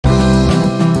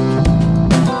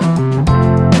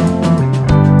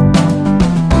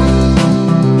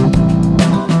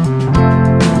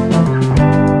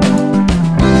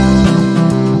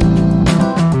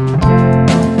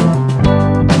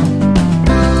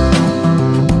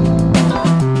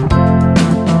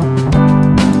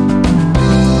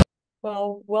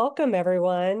Welcome,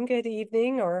 everyone. Good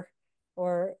evening or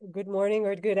good morning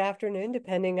or good afternoon,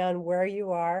 depending on where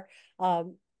you are.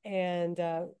 And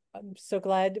I'm so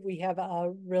glad we have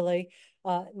a really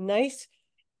nice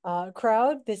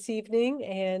crowd this evening,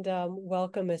 and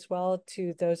welcome as well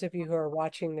to those of you who are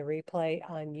watching the replay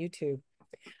on YouTube.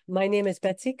 My name is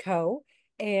Betsy Ko,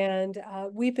 and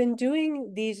we've been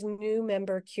doing these new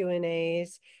member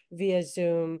Q&As via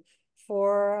Zoom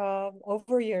for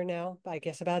over a year now, I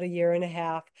guess about a year and a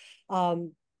half.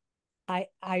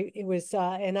 It was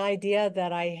an idea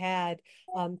that I had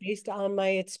based on my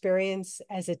experience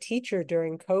as a teacher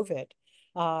during COVID.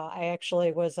 I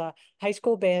actually was a high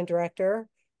school band director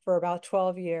for about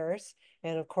 12 years.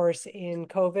 And of course, in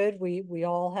COVID, we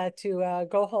all had to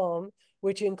go home,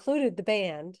 which included the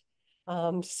band.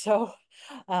 So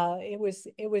it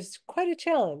was quite a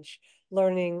challenge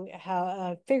learning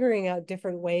how figuring out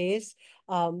different ways.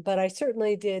 But I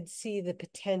certainly did see the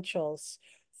potentials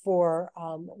for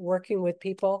working with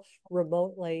people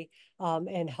remotely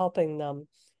and helping them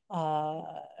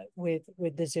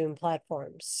with the Zoom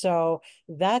platforms. So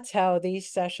that's how these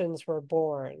sessions were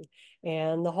born.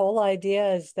 And the whole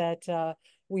idea is that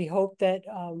we hope that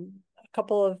a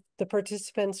couple of the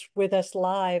participants with us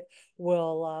live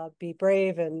will be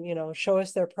brave and show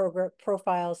us their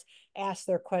profiles, ask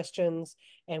their questions,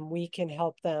 and we can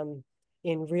help them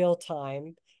in real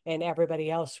time, and everybody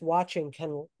else watching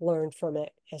can learn from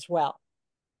it as well.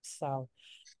 So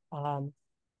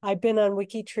I've been on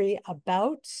WikiTree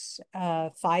about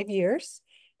 5 years,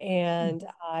 and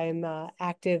I'm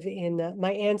active in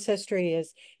my ancestry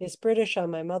is British on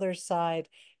my mother's side,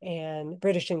 and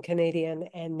British and Canadian,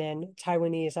 and then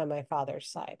Taiwanese on my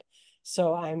father's side.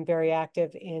 So I'm very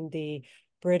active in the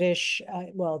British,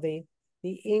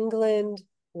 the England,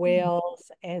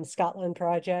 Wales, and Scotland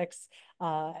projects,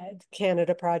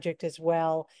 Canada project as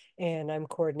well, and I'm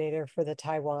coordinator for the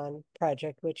Taiwan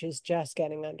project, which is just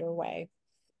getting underway.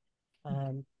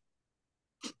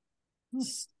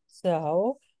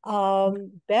 So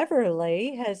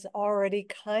Beverly has already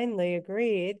kindly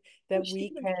agreed that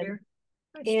we can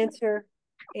answer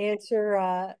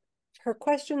her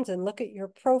questions and look at your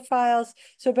profiles.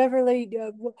 So Beverly,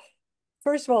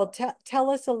 first of all, tell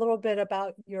us a little bit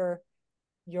about your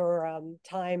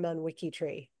time on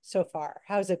WikiTree so far.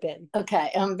 How's it been? Okay,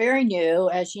 I'm very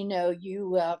new. As you know,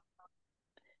 you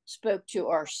spoke to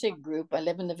our SIG group. I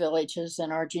live in the Villages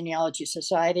in our genealogy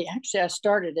society. Actually, I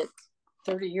started it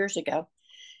 30 years ago.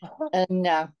 And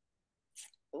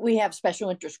we have special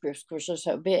interest groups because they're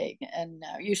so big. And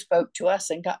you spoke to us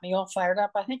and got me all fired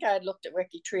up. I think I had looked at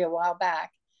WikiTree a while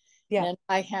back. Yeah. And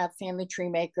I have Family Tree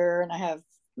Maker, and I have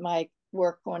my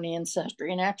work on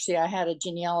Ancestry. And actually, I had a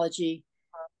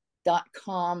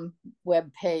genealogy.com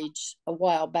web page a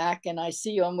while back, and I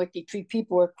see on WikiTree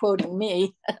people are quoting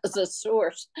me as a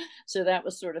source. So that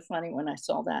was sort of funny when I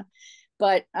saw that.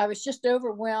 But I was just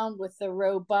overwhelmed with the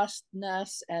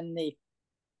robustness and the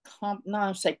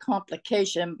not say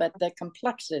complication, but the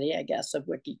complexity, I guess, of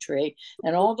WikiTree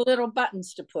and all the little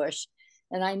buttons to push.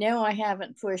 And I know I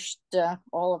haven't pushed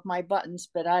all of my buttons,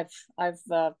 but I've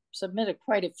submitted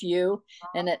quite a few.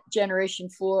 And at Generation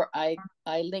 4, I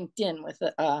linked in with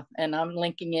it, and I'm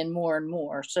linking in more and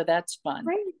more. So that's fun.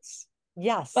 Great.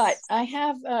 Yes. But I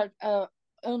have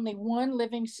only one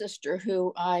living sister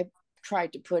who I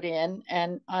tried to put in,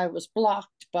 and I was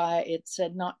blocked by, it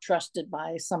said not trusted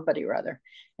by somebody or other.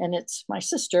 And it's my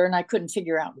sister, and I couldn't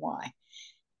figure out why.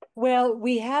 Well,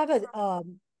 we have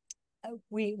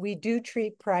we do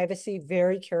treat privacy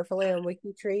very carefully on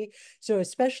WikiTree. So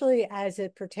especially as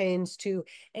it pertains to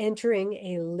entering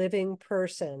a living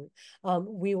person,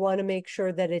 we want to make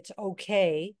sure that it's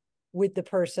okay with the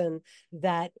person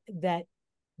that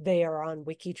they are on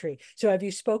WikiTree. So have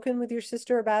you spoken with your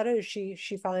sister about it? Is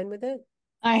she fine with it?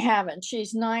 I haven't.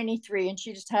 She's 93 and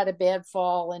she just had a bad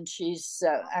fall, and she's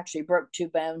actually broke 2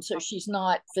 bones. So she's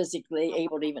not physically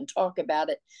able to even talk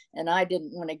about it. And I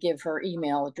didn't want to give her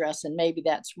email address. And maybe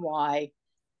that's why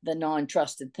the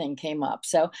non-trusted thing came up.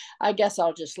 So I guess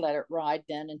I'll just let it ride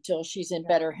then until she's in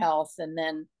better health. And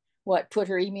then put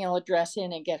her email address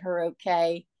in and get her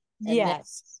okay. And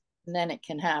yes. Then it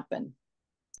can happen.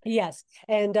 Yes,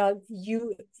 and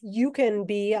you can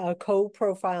be a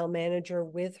co-profile manager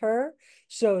with her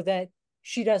so that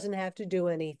she doesn't have to do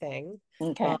anything.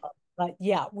 Okay. But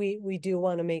yeah, we do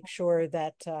want to make sure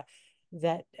that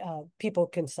people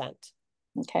consent.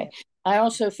 Okay. I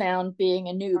also found, being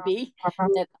a newbie,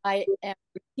 that I am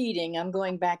repeating. I'm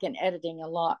going back and editing a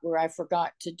lot where I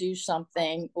forgot to do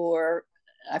something or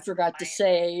I forgot to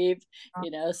save,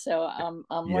 so I'm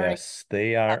learning. Yes,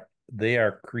 they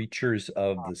are creatures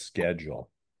of the schedule.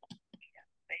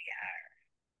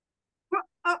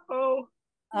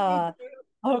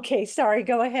 Okay, sorry,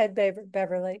 go ahead,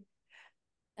 Beverly.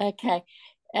 Okay.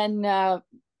 And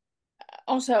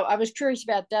also, I was curious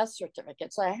about death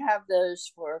certificates. I have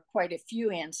those for quite a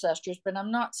few ancestors, but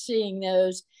I'm not seeing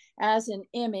those as an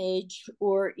image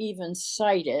or even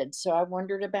cited. So I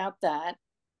wondered about that.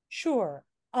 Sure.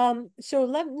 So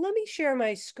let me share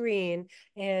my screen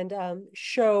and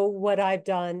show what I've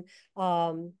done.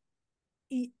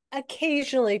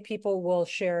 Occasionally people will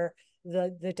share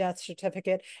the death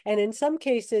certificate, and in some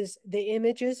cases the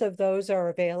images of those are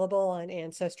available on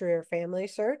Ancestry or Family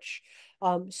Search.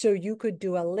 So you could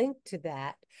do a link to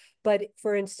that. But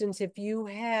for instance, if you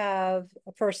have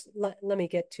first, let me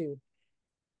get to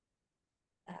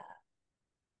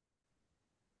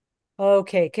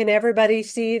okay, can everybody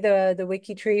see the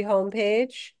WikiTree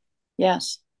homepage?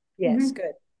 Yes. Yes,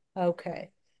 good.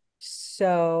 Okay.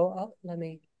 So let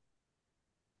me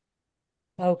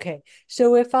okay.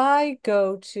 So if I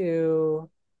go to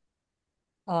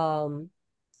um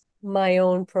my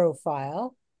own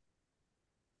profile,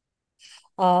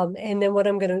 and then what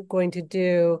I'm going to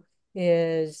do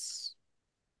is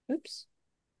oops.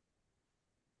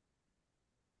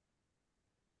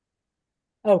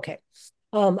 Okay.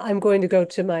 I'm going to go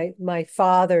to my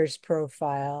father's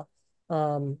profile.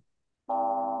 Um,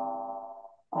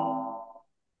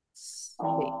 see.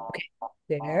 Okay,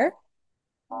 there.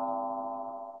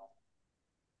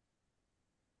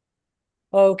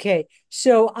 Okay,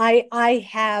 so I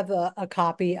have a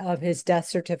copy of his death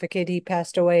certificate. He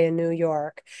passed away in New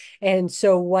York. And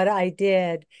so what I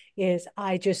did is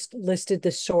I just listed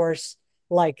the source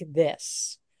like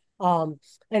this. Um,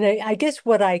 and I guess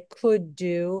what I could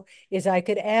do is I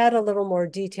could add a little more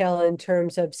detail in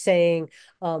terms of saying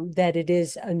that it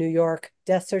is a New York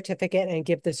death certificate and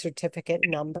give the certificate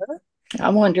number. I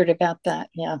wondered about that.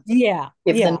 Yeah. Yeah,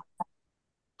 Give yeah, them.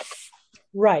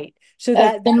 right. So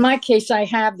that In my case, I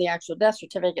have the actual death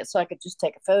certificate, so I could just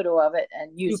take a photo of it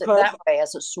and you use it could. that way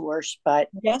as a source. But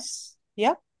Yes.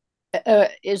 Yep.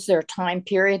 is there a time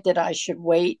period that I should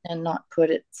wait and not put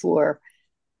it for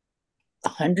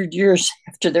 100 years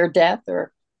after their death?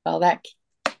 Or, well, that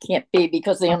can't be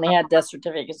because they only had death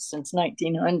certificates since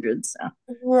 1900. So,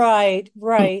 Right,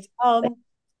 right.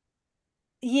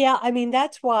 Yeah, I mean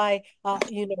that's why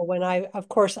when of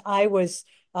course I was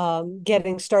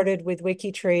getting started with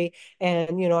WikiTree,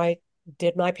 and I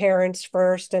did my parents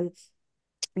first, and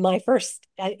my first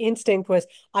instinct was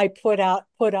I put up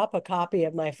a copy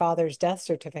of my father's death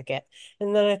certificate.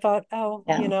 And then I thought, oh,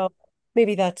 yeah.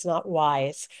 maybe that's not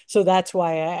wise. So that's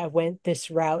why I went this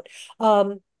route.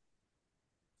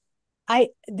 I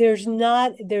there's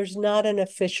not an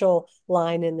official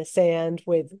line in the sand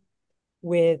with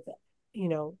you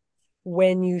know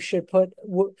when you should put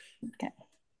Okay.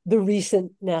 the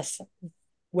recentness,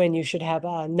 when you should have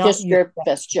not Just use your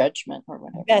best judgment or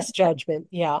whatever. best judgment.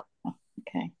 Yeah.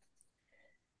 Okay.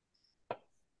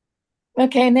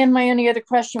 Okay, and then my only other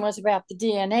question was about the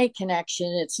DNA connection.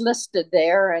 It's listed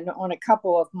there, and on a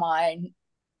couple of mine,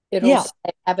 it'll Yeah. say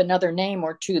I have another name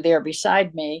or two there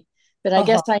beside me. But I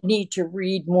guess Uh-huh. I need to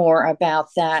read more about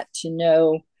that to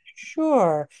know.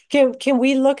 Sure. Can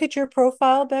we look at your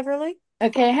profile, Beverly?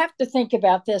 Okay, I have to think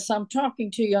about this. I'm talking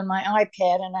to you on my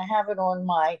iPad, and I have it on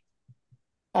my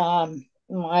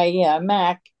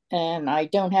Mac, and I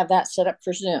don't have that set up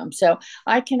for Zoom, so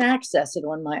I can access it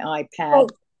on my iPad. Oh,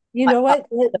 you know what?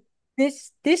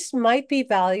 This might be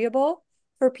valuable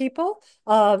for people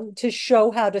to show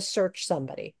how to search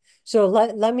somebody. So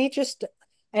let me just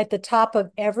at the top of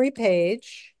every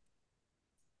page.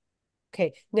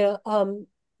 Okay. Now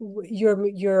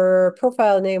your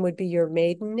profile name would be your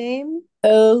maiden name.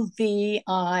 OVIATT.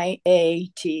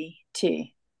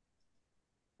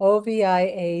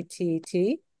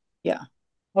 OVIATT. Yeah.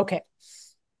 Okay.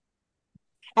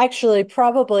 Actually,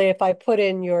 probably if I put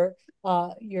in your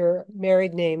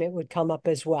married name, it would come up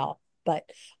as well. But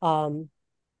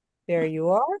there you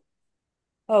are.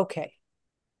 Okay,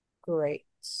 great.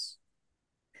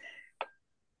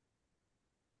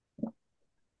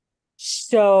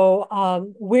 So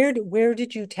where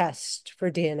did you test for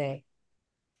DNA?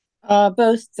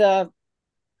 Both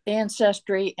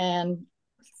ancestry and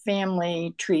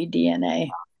family tree DNA.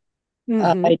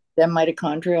 Mm-hmm. I did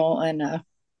mitochondrial and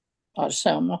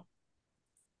autosomal.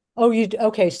 Oh,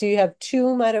 okay, so you have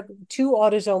two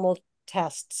autosomal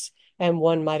tests and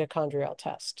one mitochondrial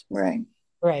test. Right.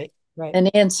 Right, right.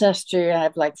 And ancestry, I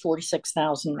have like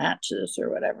 46,000 matches or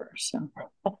whatever. So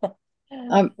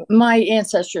my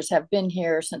ancestors have been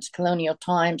here since colonial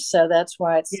times, so that's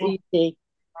why it's Yeah. easy.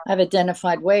 I've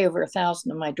identified way over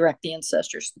 1,000 of my direct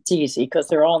ancestors. It's easy because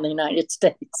they're all in the United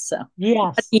States. So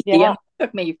Yes, easy. I mean, yeah, it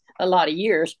took me a lot of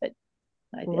years, but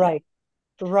I did. right.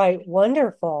 Right.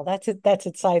 Wonderful. That's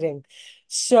exciting.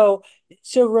 So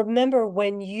remember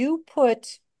when you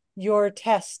put your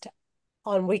test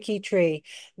on WikiTree,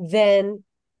 then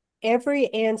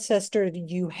every ancestor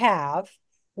you have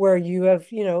where you have,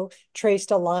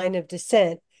 traced a line of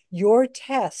descent, your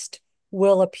test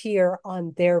will appear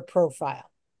on their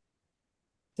profile.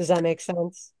 Does that make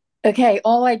sense? Okay,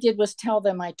 all I did was tell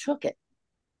them I took it.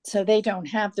 So they don't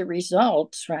have the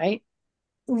results, right?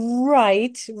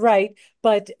 Right, right.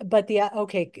 But the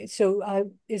okay,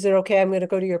 so is it okay? I'm going to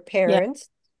go to your Yeah, parents.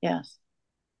 yes.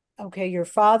 Okay, your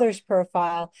father's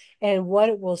profile, and what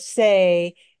it will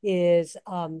say is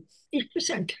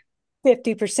 8%.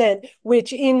 50%,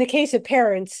 which in the case of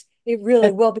parents, it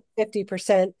really will be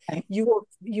 50%. Okay. You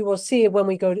will see when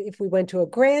we go to, if we went to a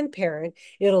grandparent,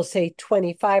 it'll say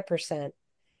 25%.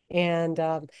 And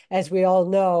as we all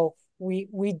know, we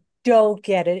don't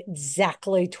get it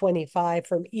exactly 25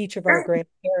 from each of our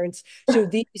grandparents. So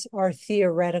these are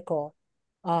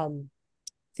um,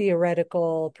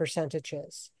 theoretical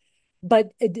percentages.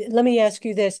 But let me ask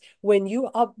you this: when you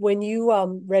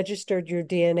registered your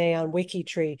DNA on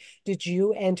WikiTree, did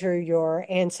you enter your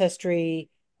ancestry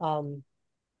um,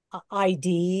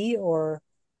 ID or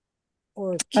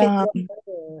kit Um, number?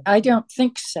 Or, I don't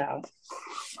think so.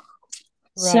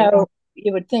 right. So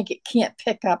you would think it can't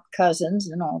pick up cousins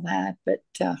and all that, but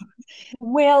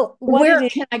Well, what it where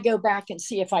is, can I go back and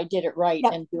see if I did it right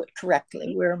yeah. and do it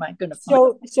correctly? Where am I going to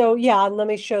find So yeah, and let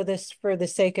me show this for the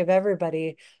sake of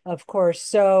everybody, of course.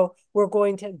 So we're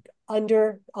going to on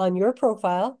your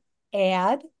profile,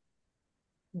 add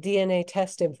DNA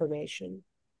test information.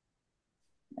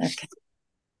 it? Okay.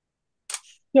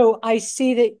 So I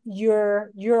see that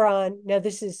you're on now.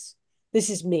 This is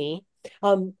me.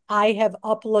 I have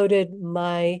uploaded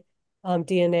my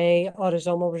DNA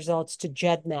autosomal results to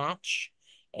GEDmatch,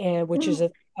 and which is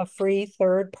a free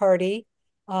third party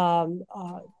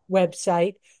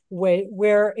website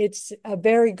where it's a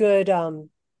very good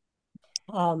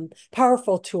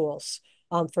powerful tools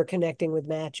for connecting with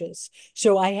matches.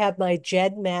 So I have my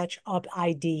GEDmatch up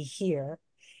ID here.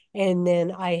 And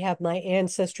then I have my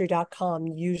ancestry.com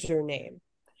username.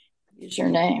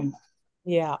 Username.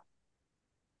 Yeah.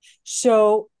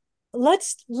 So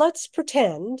let's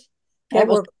pretend I that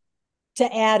will. we're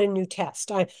to add a new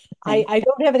test. I Okay. I, I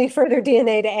don't have any further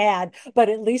DNA to add, but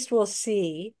at least we'll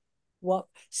see what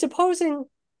supposing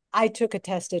I took a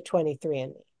test at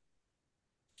 23andMe.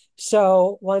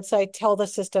 So once I tell the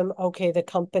system, okay, the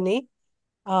company,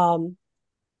 um,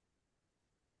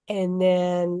 and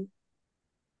then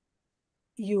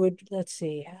you would, let's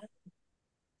see,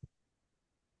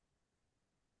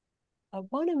 I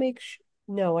want to make sure,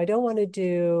 no, I don't want to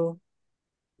do,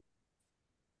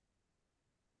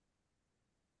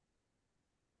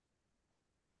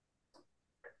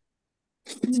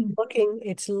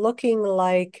 it's looking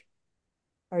like,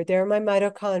 are there my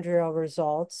mitochondrial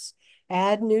results?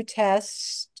 Add new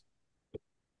tests.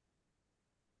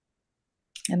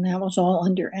 And that was all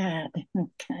under add.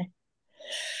 Okay.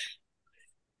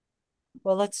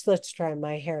 Well, let's try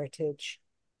my heritage.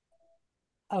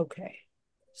 Okay.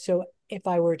 So if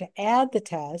I were to add the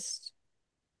test,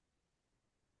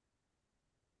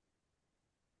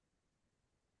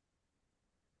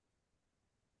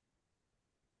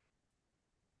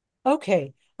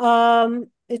 okay.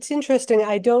 It's interesting.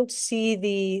 I don't see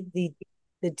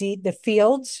the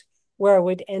fields where I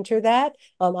would enter that.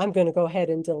 I'm going to go ahead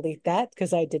and delete that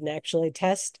because I didn't actually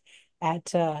test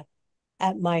at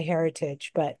my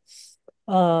heritage. But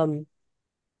um,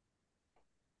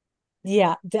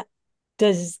 yeah,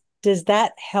 does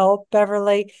that help,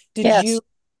 Beverly? Did Yes. you?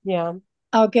 Yeah.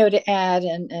 I'll go to add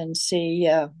and see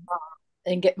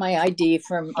and get my ID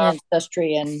from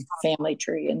Ancestry and Family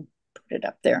Tree and put it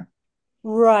up there. So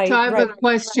Right, I have right. a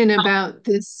question about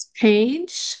this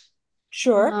page.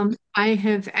 Sure. I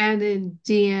have added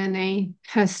DNA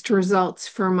test results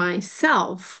for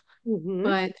myself, Mm-hmm.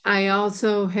 but I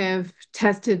also have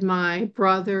tested my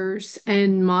brothers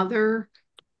and mother.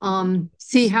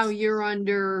 See how you're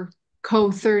under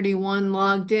Co 31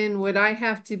 logged in. Would I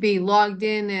have to be logged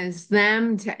in as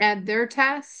them to add their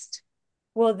test?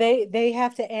 Well, they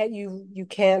have to add you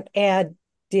can't add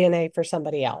DNA for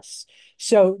somebody else.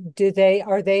 So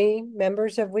are they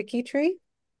members of WikiTree?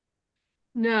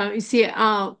 No, you see,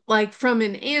 like from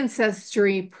an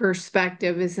ancestry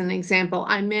perspective, as an example,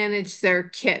 I manage their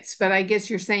kits, but I guess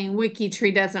you're saying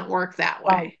WikiTree doesn't work that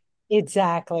Right. way.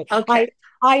 Exactly. Okay.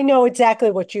 I know exactly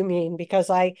what you mean because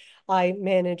I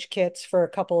manage kits for a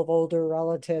couple of older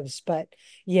relatives, but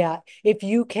yeah, if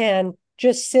you can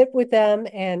just sit with them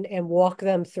and walk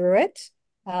them through it,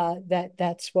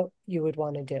 that's what you would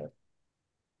want to do.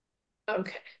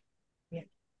 Okay. Yeah.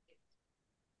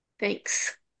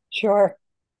 Thanks. Sure.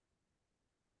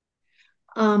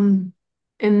 And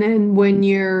then when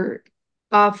you're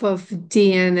off of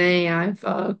DNA, I have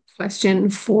a question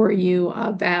for you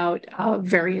about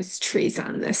various trees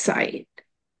on the site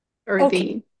or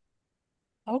Okay.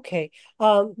 the. Okay.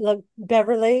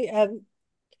 Beverly, is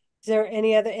there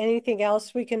anything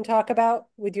else we can talk about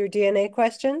with your DNA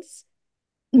questions?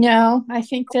 No, I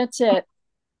think that's it.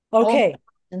 All Okay.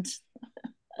 questions.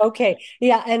 Okay.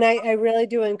 Yeah, and I really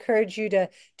do encourage you to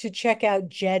check out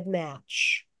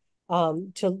GEDmatch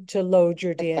to load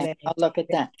your Okay, DNA. I'll look at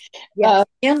that. Yes.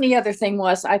 And the other thing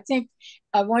was, I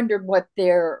wondered what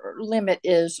their limit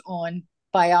is on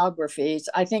biographies.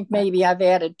 I think maybe I've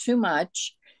added too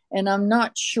much, and I'm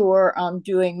not sure I'm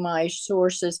doing my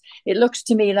sources. It looks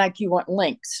to me like you want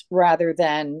links rather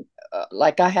than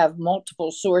like I have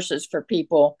multiple sources for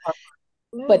people,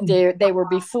 but they were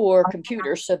before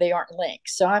computers, so they aren't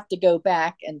links. So I have to go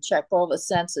back and check all the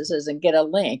censuses and get a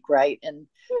link, right? And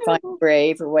find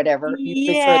Brave or whatever. You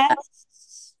prefer that?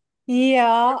 Yes.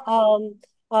 Yeah.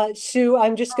 Sue,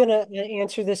 I'm just gonna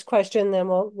answer this question, then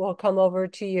we'll come over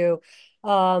to you.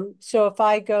 So if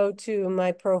I go to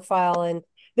my profile and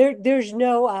there's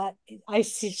no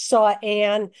saw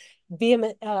Anne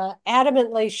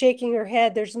adamantly shaking her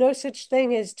head. There's no such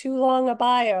thing as too long a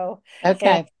bio. And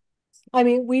Okay. I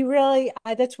mean,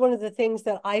 that's one of the things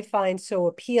that I find so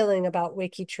appealing about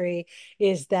WikiTree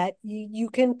is that you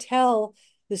can tell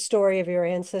the story of your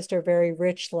ancestor very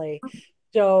richly.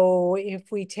 So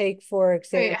if we take, for Wait,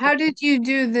 example, how did you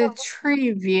do the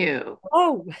tree view?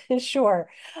 oh, sure.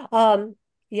 Um,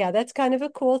 yeah, that's kind of a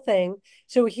cool thing.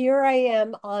 So here I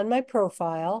am on my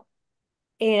profile,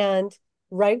 and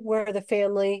right where the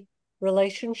family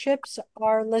relationships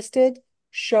are listed,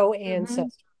 show Mm-hmm.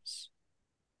 ancestors.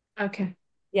 Okay.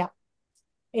 Yeah.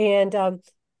 And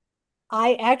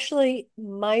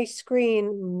my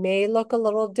screen may look a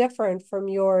little different from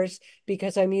yours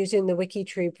because I'm using the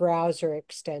WikiTree browser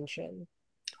extension.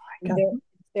 Is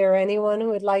there anyone who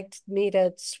would like me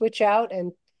to switch out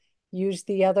and use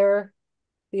the other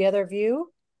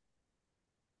view?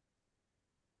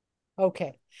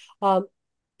 Okay. Um,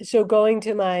 so going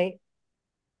to my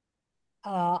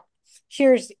uh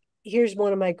here's here's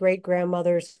one of my great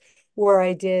grandmothers where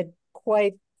I did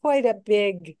quite a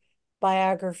big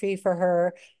biography for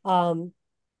her.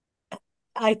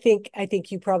 I think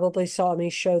you probably saw me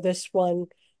show this one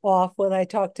off when I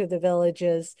talked to the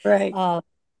villages. Right.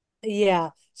 Yeah,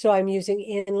 so I'm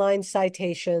using inline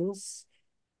citations,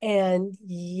 and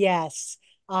yes,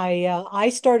 I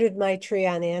started my tree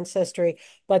on Ancestry,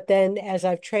 but then as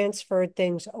I've transferred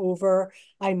things over,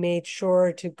 I made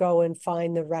sure to go and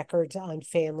find the records on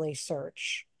Family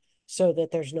Search so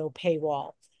that there's no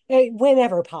paywall,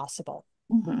 whenever possible.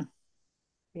 Mhm.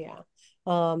 Yeah.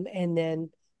 And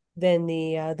then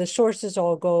the sources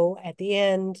all go at the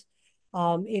end.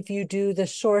 If you do the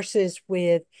sources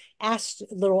with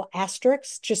little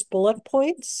asterisks, just bullet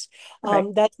points,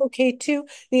 Right. that's okay too.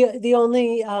 The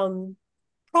only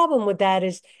problem with that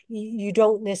is you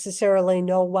don't necessarily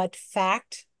know what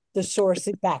fact the source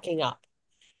is backing up.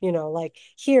 Like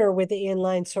here with the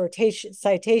inline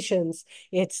citations,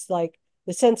 it's like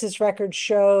the census records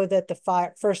show that the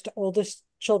first oldest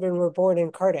children were born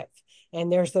in Cardiff,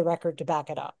 and there's the record to back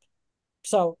it up.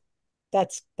 So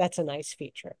that's a nice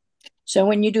feature. So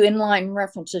when you do inline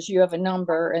references, you have a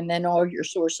number, and then all your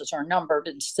sources are numbered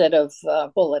instead of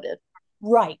bulleted.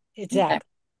 Right, Okay.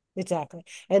 exactly.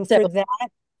 And So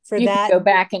for you can that, go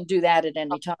back and do that at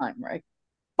any time, right?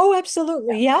 oh,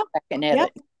 absolutely, yeah, Back and yeah.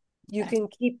 edit. You Okay. can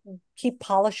keep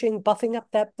polishing, buffing up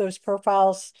those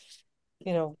profiles,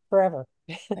 forever.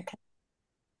 Okay.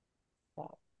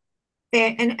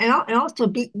 And also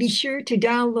be sure to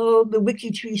download the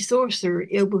WikiTree sourcer.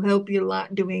 It will help you a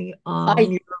lot doing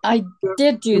I I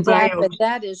did do your that, bios. but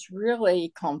that is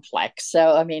really complex.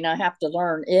 So I mean, I have to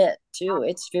learn it too.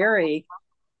 It's very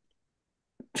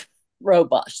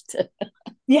robust.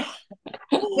 Yeah,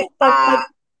 but Uh, but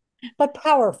but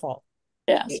powerful.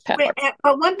 Yes, power.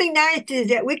 but one thing nice is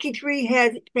that WikiTree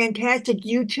has fantastic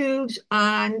YouTubes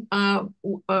on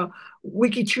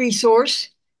WikiTree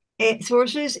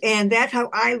sources, and that's how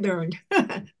I learned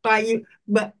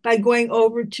by going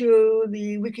over to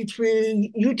the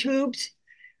WikiTree YouTubes,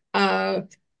 uh,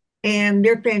 and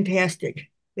they're fantastic.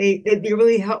 They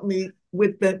really help me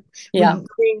with Yeah,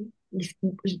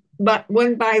 but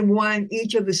one by one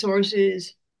each of the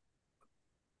sources.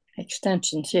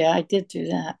 extensions. Yeah, I did do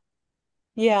that.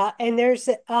 Yeah, and there's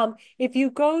if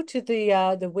you go to the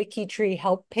WikiTree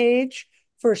help page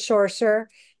for Sorcerer,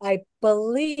 I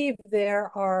believe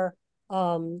there are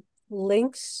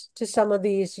links to some of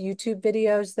these YouTube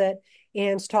videos that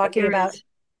Anne's talking There about. is.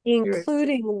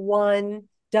 including one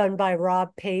done by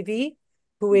Rob Pavey,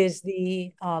 who is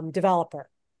the developer.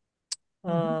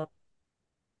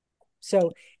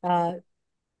 So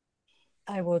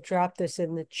I will drop this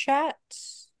in the chat.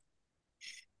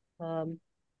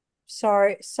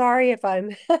 Sorry if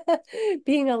I'm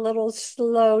being a little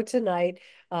slow tonight,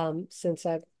 since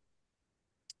I'm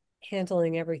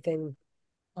handling everything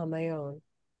on my own.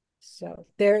 So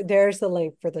there's the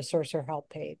link for the Sorcerer Help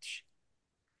page.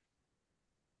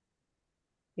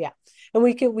 Yeah, and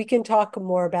we can talk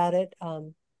more about it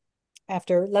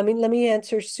after. Let me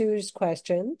answer Sue's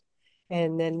question,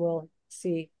 and then we'll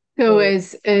see. So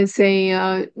as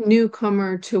a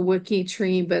newcomer to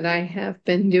WikiTree, but I have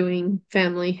been doing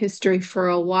family history for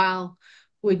a while,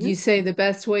 would you say the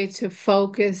best way to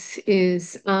focus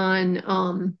is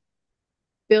on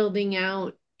building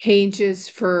out pages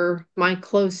for my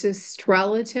closest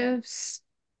relatives?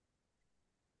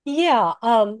 Yeah,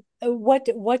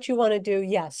 what you want to do,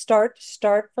 yeah, start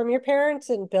from your parents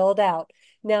and build out.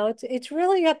 Now it's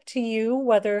really up to you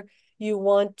whether you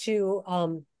want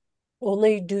to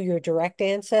only do your direct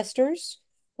ancestors,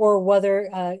 or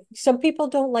whether some people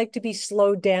don't like to be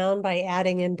slowed down by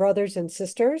adding in brothers and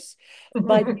sisters,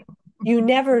 but you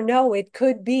never know. It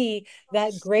could be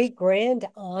that great grand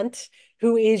aunt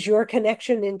who is your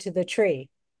connection into the tree.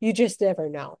 You just never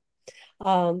know.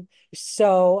 And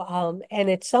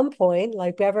at some point,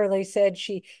 like Beverly said,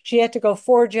 she had to go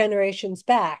 4 generations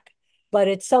back. But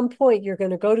at some point, you're going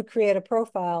to go to create a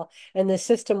profile, and the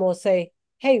system will say,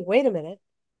 "Hey, wait a minute,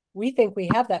 we think we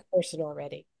have that person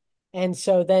already." And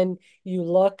so then you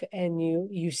look and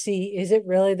you see, is it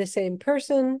really the same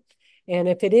person? And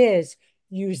if it is,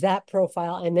 use that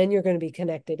profile, and then you're going to be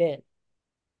connected in.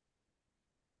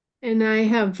 And I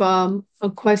have a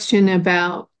question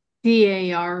about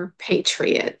DAR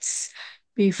Patriots.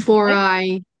 Before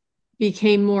I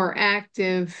became more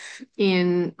active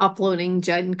in uploading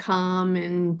GenCom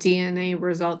and DNA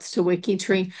results to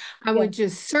WikiTree, I would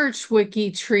just search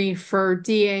WikiTree for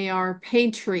DAR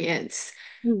Patriots.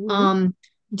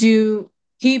 Do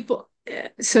people,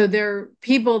 so there are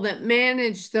people that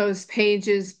manage those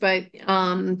pages, but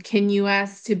can you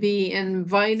ask to be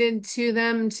invited to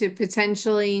them to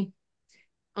potentially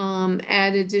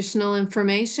add additional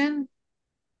information?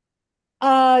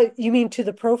 You mean to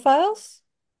the profiles?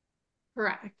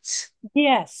 Correct.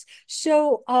 Yes.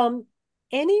 So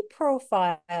any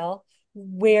profile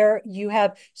where you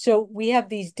have, so we have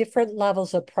these different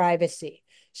levels of privacy.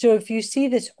 So if you see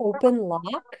this open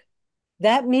lock,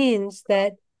 that means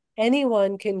that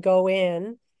anyone can go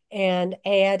in and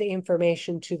add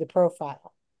information to the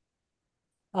profile.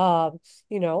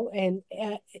 You know, and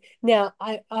now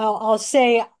I'll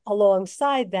say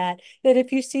alongside that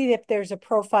if you see if there's a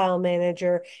profile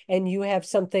manager and you have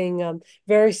something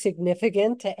very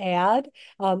significant to add,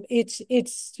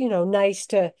 it's you know, nice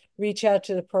to reach out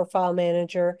to the profile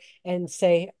manager and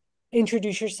say,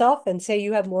 introduce yourself and say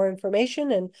you have more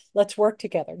information and let's work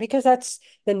together, because that's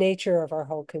the nature of our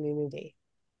whole community.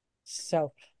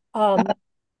 So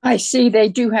I see they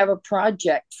do have a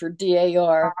project for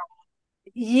DAR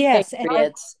yes,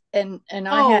 Patriots, and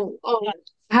I have.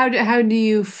 How do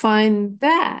you find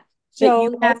that? But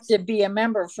you have to be a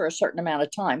member for a certain amount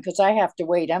of time, because I have to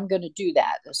wait. I'm going to do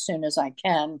that as soon as I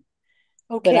can.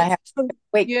 Okay. But I have to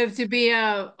wait. You have to be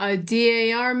a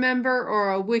DAR member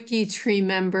or a WikiTree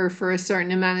member for a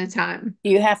certain amount of time.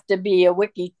 You have to be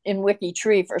in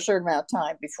WikiTree for a certain amount of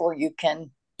time before you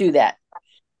can do that.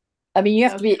 I mean, you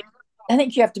have to be. I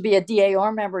think you have to be a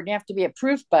DAR member, and you have to be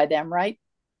approved by them, right?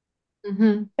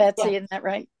 Betsy, isn't that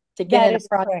right? To get in a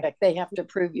project, correct. They have to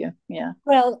approve you. Yeah.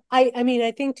 Well, I mean,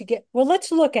 I think well,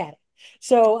 let's look at it.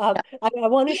 So I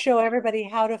want to show everybody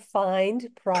how to find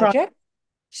project.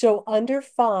 So under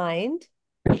find,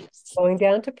 going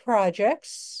down to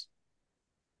projects,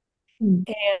 and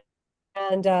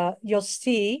you'll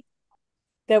see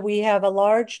that we have a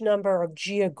large number of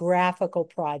geographical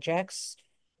projects,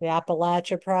 the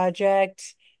Appalachia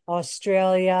Project,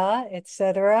 Australia,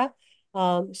 etc.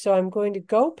 So I'm going to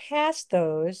go past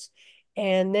those,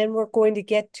 and then we're going to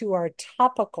get to our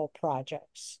topical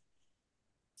projects.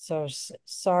 So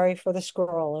sorry for the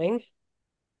scrolling.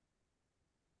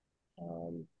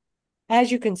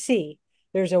 As you can see,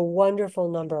 there's a wonderful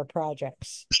number of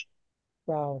projects.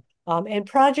 So, and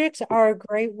projects are a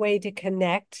great way to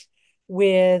connect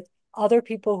with other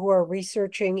people who are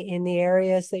researching in the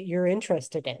areas that you're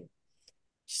interested in.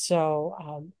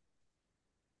 So,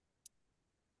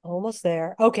 almost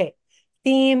there. Okay,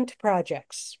 themed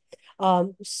projects.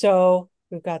 So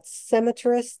we've got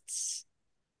cemeterists,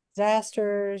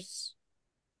 disasters.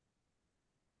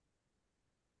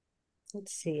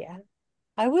 Let's see.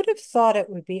 I would have thought it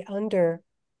would be under.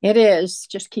 It is.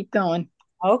 Just keep going.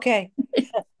 Okay.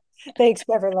 Thanks,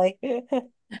 Beverly.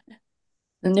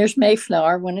 And there's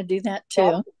Mayflower. Want to do that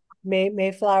Yep. too?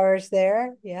 Mayflower's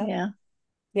there. Yep. Yeah.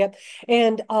 Yep.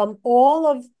 And all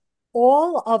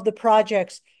of the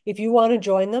projects, if you want to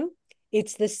join them,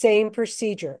 it's the same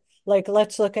procedure. Like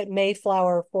let's look at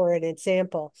Mayflower for an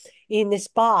example. In this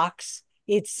box,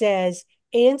 it says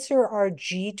answer our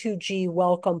G2G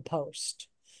welcome post.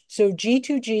 So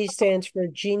G2G stands for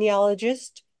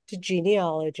genealogist to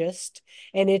genealogist,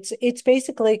 and it's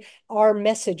basically our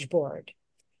message board,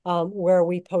 where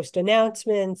we post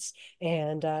announcements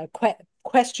and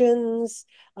questions.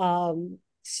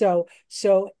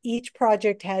 So each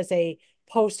project has a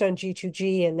post on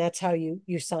G2G, and that's how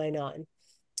you sign on.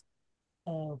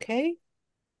 Okay.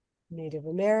 Native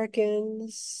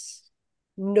Americans,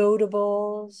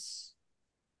 notables,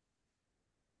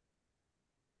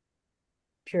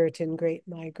 Puritan Great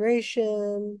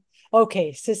Migration.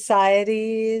 Okay,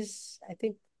 societies. I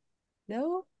think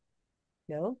no.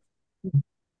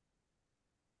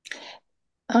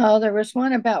 Oh, there was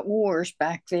one about wars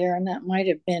back there, and that might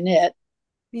have been it.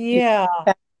 Yeah.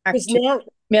 Back Because to now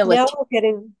military. we're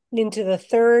getting into the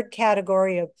third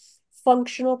category of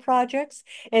functional projects,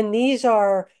 and these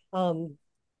are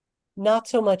not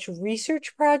so much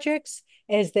research projects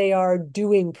as they are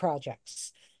doing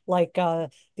projects. Like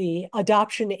the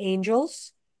Adoption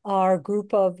Angels are a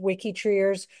group of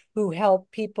WikiTreeers who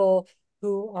help people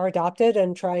who are adopted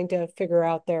and trying to figure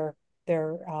out their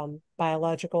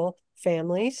biological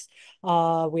families.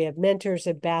 We have mentors,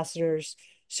 ambassadors.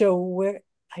 So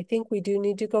I think we do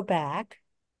need to go back.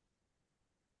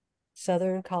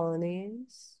 Southern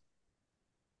colonies.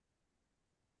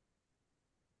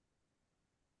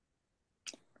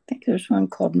 I think there's one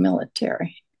called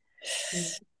military.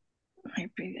 Mm.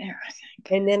 Might be there, I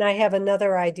think. And then I have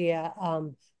another idea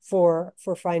for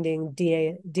finding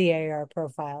DAR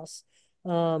profiles.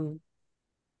 New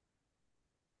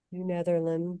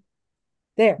Netherland.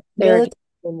 There, military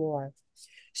and war.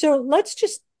 So let's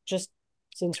just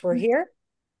since we're here,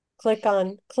 click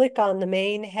on the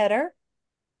main header,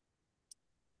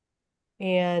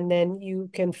 and then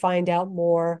you can find out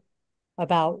more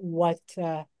about what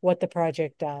the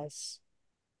project does.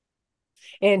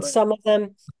 And some of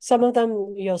them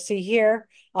you'll see here,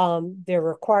 their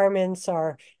requirements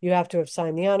are you have to have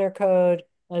signed the honor code,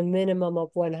 a minimum of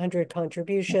 100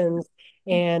 contributions,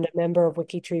 and a member of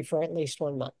WikiTree for at least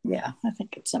 1 month. Yeah, I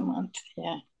think it's a month.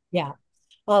 Yeah. Yeah.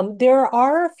 There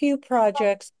are a few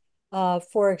projects,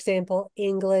 for example,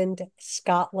 England,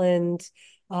 Scotland,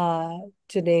 to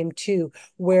name two,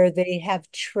 where they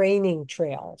have training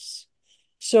trails.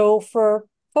 So for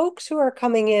folks who are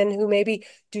coming in who maybe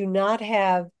do not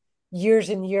have years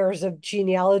and years of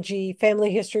genealogy, family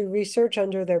history research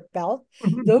under their belt,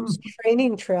 those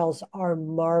training trails are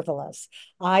marvelous.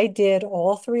 I did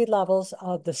all 3 levels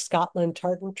of the Scotland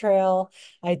Tartan Trail.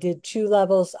 I did 2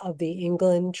 levels of the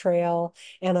England Trail,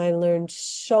 and I learned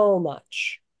so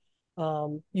much.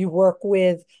 You work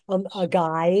with a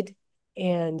guide.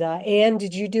 And Anne,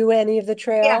 did you do any of the Yeah.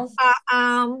 trails?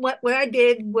 What I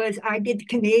did was I did the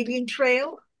Canadian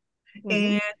Trail,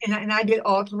 Mhm. and I did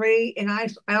all 3, and I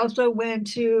also went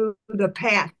to the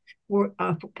path for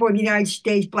the United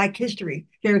States Black History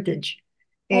Heritage,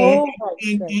 and Oh,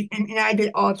 right. and I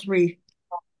did all 3.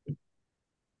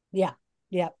 Yeah,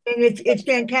 yeah, And it's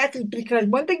fantastic because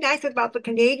one thing nice about the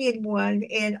Canadian one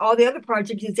and all the other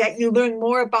projects is that you learn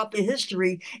more about the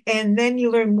history, and then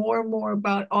you learn more and more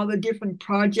about all the different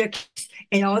projects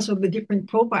and also the different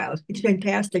profiles. It's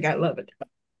fantastic. I love it.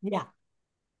 yeah,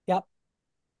 yep.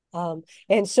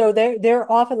 And so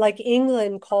they're often, like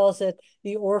England calls it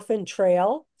the orphan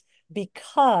trail,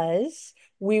 because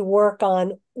we work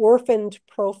on orphaned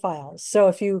profiles. So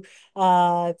if you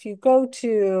go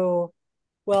to,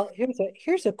 well,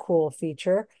 here's a cool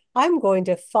feature. I'm going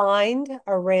to find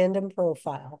a random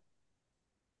profile.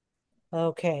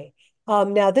 Okay.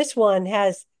 Now this one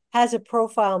has a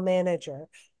profile manager,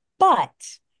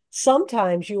 but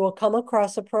sometimes you will come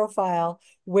across a profile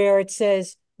where it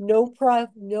says no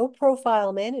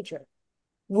profile manager.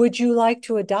 Would you like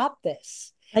to adopt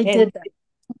this? I And did that.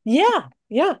 yeah,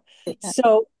 yeah. Yeah.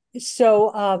 So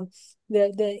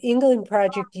the England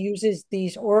project uses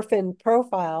these orphan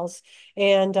profiles,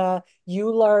 and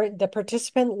the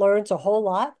participant learns a whole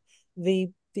lot.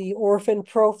 The orphan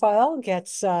profile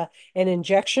gets an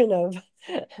injection of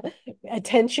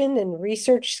attention and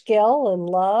research skill and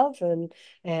love,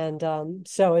 and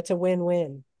so it's a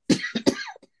win-win.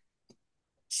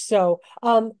 So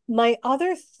my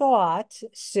other thought,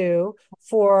 Sue,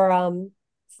 for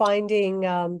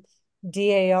finding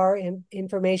DAR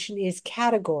information is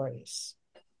categories.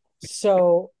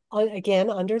 So again,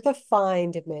 under the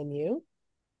Find menu,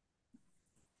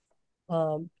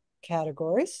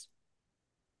 categories.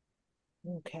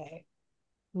 Okay.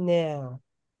 Now,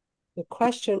 the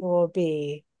question will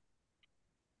be,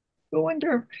 Go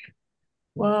under,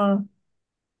 go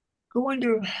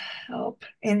under help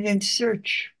and then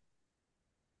search.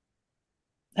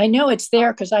 I know it's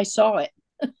there because I saw it.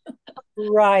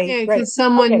 right, Yeah, right. because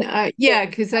someone, Okay. yeah,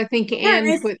 because I think Yeah,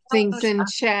 Anne put things in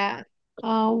chat.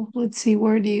 Oh, let's see,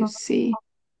 where do you see?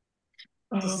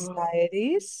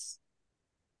 Societies.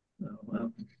 oh,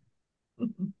 well.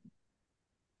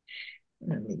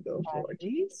 Let me go for it.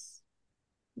 Societies.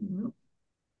 Mhm.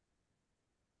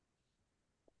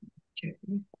 Okay,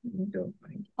 let me go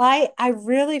find it. I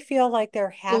really feel like there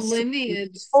The has to be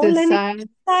lineage lineage society.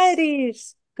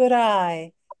 societies. Good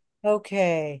eye.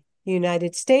 Okay.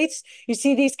 United States. You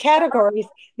see these categories,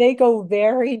 they go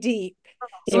very deep.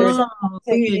 So There's it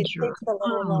Lineager. takes a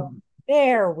little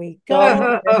there we go.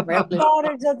 Daughters of Revolution.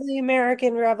 Daughters of the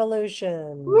American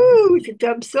Revolution. Woo, it's a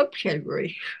dumb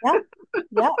subcategory. Yep,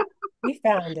 yep, we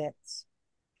found it.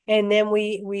 And then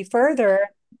we further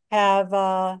have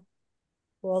well,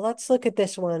 let's look at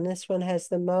this one. This one has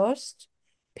the most.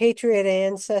 Patriot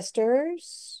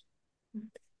ancestors.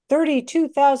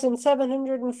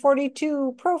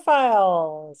 32,742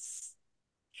 profiles.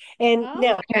 And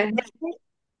now, Okay.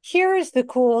 here is the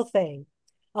cool thing.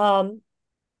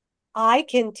 I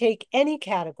can take any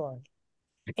category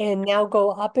and now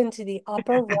go up into the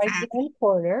upper right-hand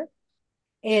corner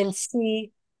and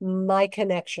see my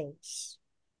connections.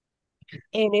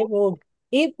 And it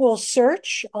will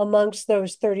search amongst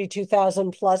those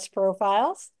 32,000 plus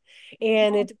profiles,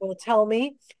 and it will tell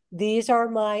me these are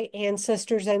my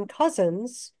ancestors and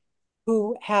cousins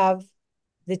who have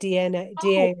the DNA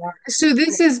DAR. So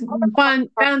this is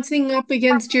bouncing up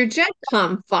against your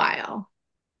GenCom file.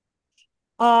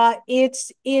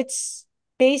 It's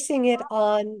basing it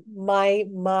on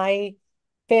my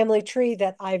family tree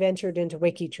that I've entered into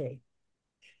WikiTree.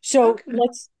 So Okay.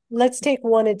 let's take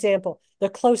one example. The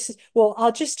closest, well,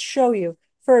 I'll just show you.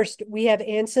 First, we have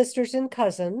ancestors and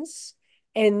cousins,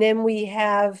 and then we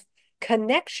have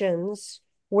connections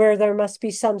where there must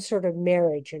be some sort of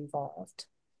marriage involved.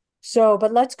 So,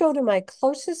 but let's go to my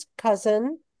closest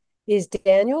cousin is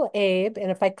Daniel Abe, and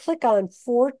if I click on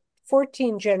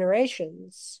 14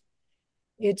 generations,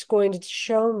 it's going to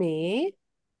show me,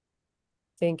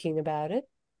 thinking about it.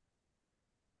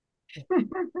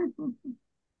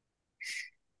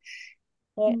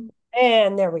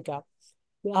 And there we go.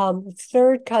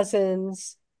 Third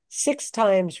cousins 6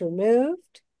 times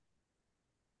removed,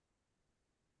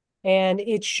 and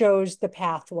it shows the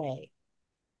pathway.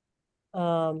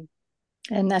 And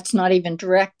that's not even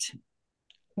direct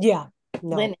Yeah,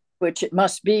 no. lineage, which it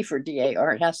must be for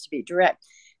DAR. It has to be direct.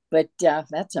 But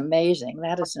that's amazing.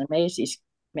 That is an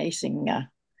amazing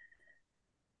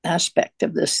aspect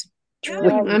of this.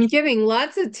 I'm getting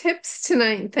lots of tips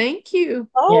tonight. Thank you.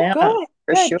 Oh, Yeah, good,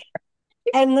 for good. sure.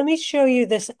 And let me show you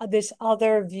this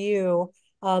other view.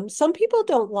 Some people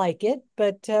don't like it,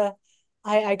 but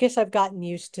I guess I've gotten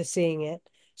used to seeing it.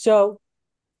 So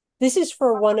this is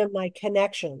for one of my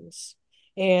connections,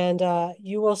 and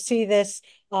you will see this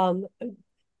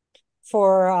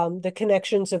for the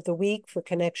connections of the week, for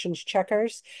connections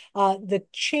checkers. The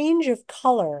change of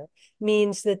color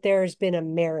means that there's been a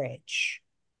marriage.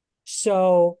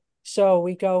 So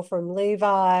we go from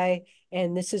Levi,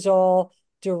 and this is all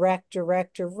direct,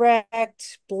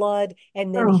 blood,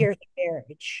 and then Oh. here's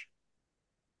marriage.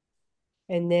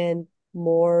 And then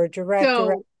more direct,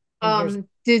 So, and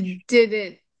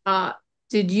here's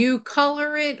did you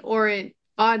color it, or it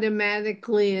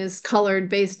automatically is colored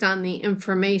based on the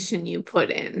information you put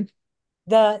in?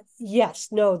 the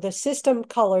system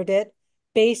colored it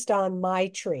based on my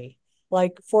tree.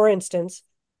 Like, for instance,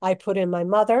 I put in my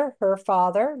mother, her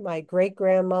father, my great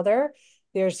grandmother.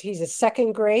 He's a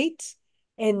second great,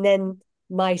 and then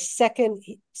my second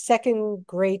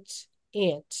great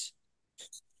aunt.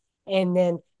 And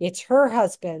then it's her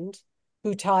husband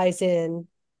who ties in,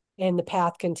 and the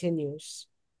path continues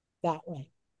that way.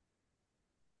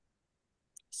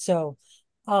 So,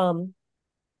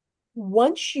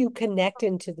 once you connect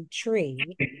into the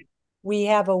tree, we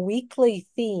have a weekly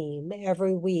theme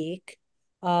every week.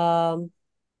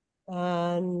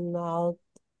 And I'll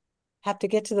have to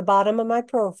get to the bottom of my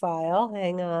profile.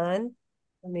 Hang on.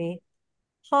 Let me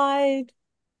hide.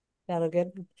 That'll get,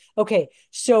 okay.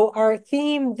 So our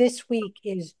theme this week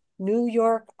is New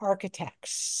York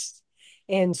architects.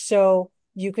 And so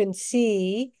you can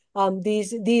see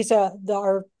these are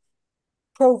our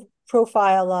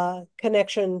profile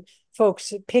connection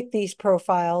folks pick these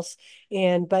profiles,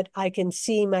 but I can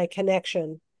see my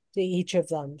connection to each of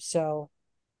them. So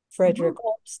Frederick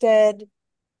Olmsted,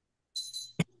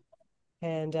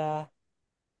 and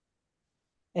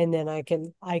then I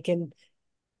can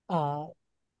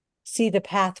see the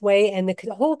pathway, and the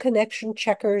whole connection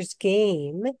checkers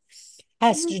game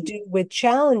has to do with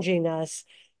challenging us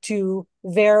to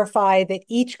verify that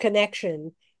each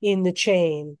connection in the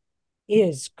chain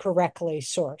is correctly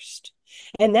sourced.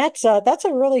 And that's a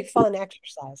really fun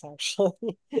exercise,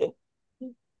 actually.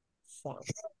 So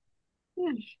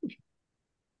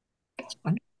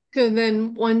So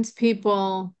then once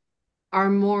people are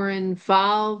more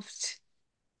involved,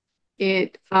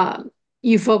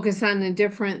 you focus on a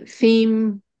different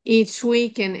theme each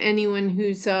week, and anyone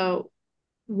who's a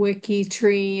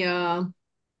WikiTree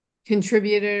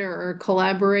contributor or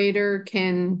collaborator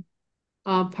can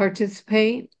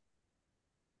participate.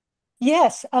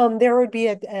 yes, there would be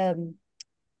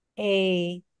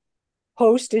a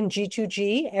post in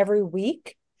G2G every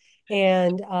week,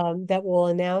 and that will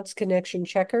announce connection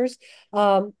checkers.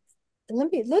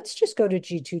 Let's just go to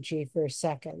G2G for a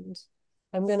second.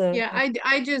 Yeah,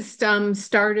 I just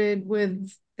started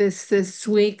with this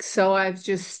week, so I've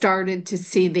just started to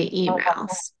see the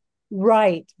emails.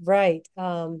 Right.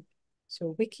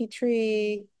 So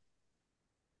WikiTree,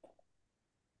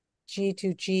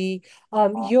 G2G.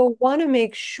 You'll want to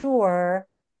make sure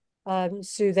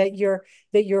so that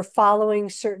you're following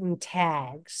certain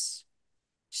tags.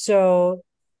 So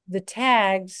the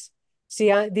tags,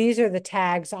 see, these are the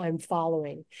tags I'm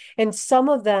following. And some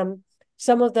of them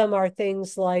are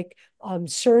things like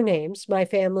surnames, my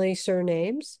family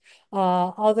surnames.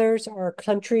 Others are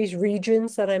countries,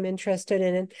 regions that I'm interested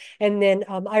in. And then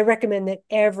I recommend that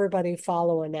everybody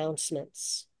follow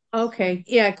announcements. Okay,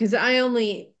 yeah, because I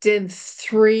only did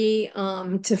three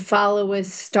to follow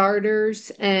as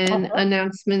starters, and Uh-huh.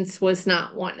 announcements was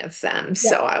not one of them. Yep.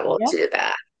 So I will Yep. do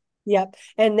that. Yep.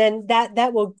 And then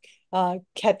that will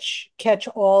catch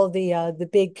all the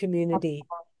big community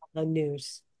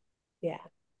news. Yeah.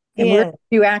 And where And do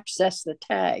you access the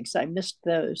tags? I missed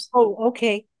those. oh,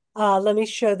 okay. Let me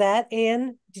show that.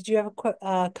 Anne, did you have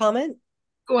a comment?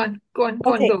 Go on,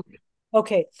 Okay. go.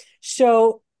 Okay.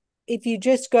 So if you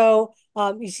just go,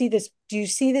 you see this, do you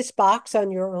see this box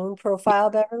on your own profile,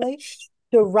 Beverly?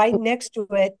 So right next to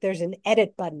it, there's an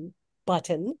edit button.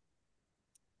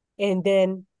 And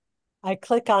then I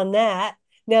click on that.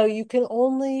 Now you can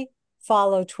only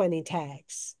follow 20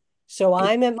 tags. So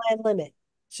I'm at my limit.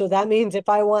 So that means if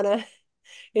I want to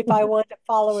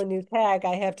follow a new tag,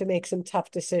 I have to make some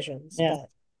tough decisions. Yeah.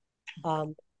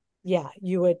 But yeah,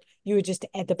 you would just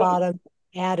at the bottom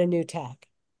add a new tag.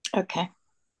 Okay.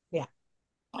 Yeah.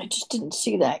 I just didn't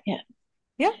see that yet.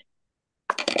 Yeah.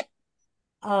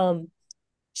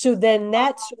 So then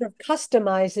that sort of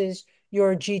customizes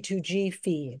your G2G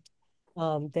feed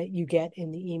that you get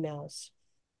in the emails.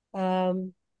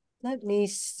 Let me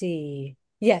see.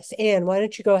 Yes, Anne, why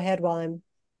don't you go ahead while I'm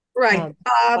Right.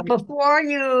 Before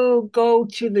you go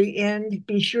to the end,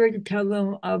 be sure to tell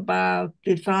them about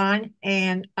the fun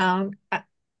and are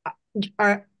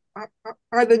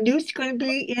are the newts going to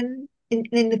be in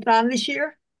the fun this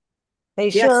year? they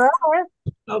Yes. sure are.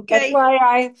 That's Okay.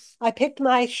 why I picked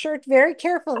my shirt very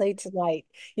carefully tonight.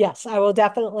 Yes, I will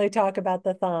definitely talk about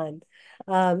the thon.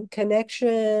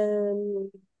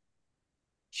 Connection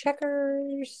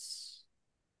checkers.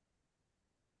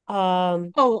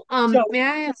 Oh, So may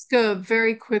I ask a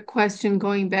very quick question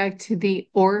going back to the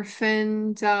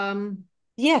orphaned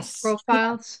yes,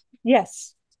 profiles?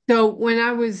 yes. So when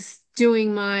I was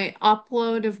doing my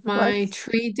upload of What? my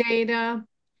tree data,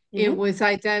 it Mhm. was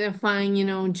identifying,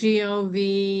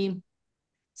 GOV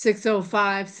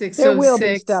 605, There will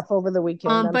be 606. stuff over the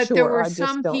weekend, I'm But there sure. were I just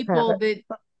some don't have people it.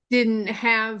 that didn't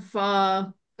have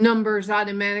numbers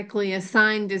automatically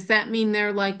assigned. Does that mean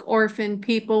they're like orphan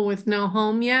people with no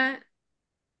home yet?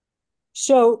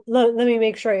 So let me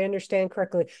make sure I understand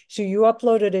correctly. So you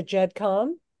uploaded a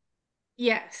JEDCOM?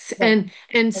 Yes, Right.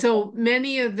 and Okay. so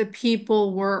many of the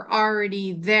people were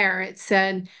already there. It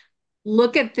said,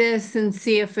 look at this and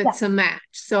see if Yeah. it's a match.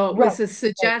 So it Right. was a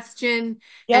suggestion,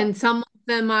 Yep. and some of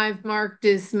them I've marked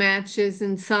as matches,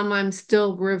 and some I'm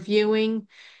still reviewing.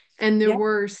 And there Yep.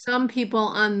 were some people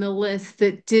on the list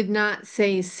that did not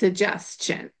say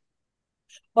suggestion.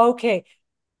 Okay.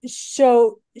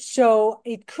 So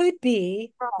it could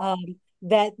be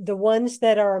that the ones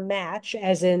that are a match,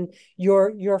 as in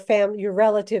your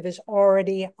relative is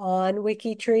already on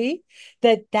WikiTree,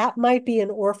 that might be an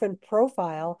orphan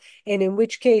profile, and in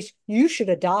which case you should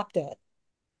adopt it.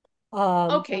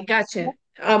 Okay, gotcha.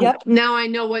 Yep. Now I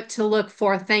know what to look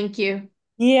for. Thank you.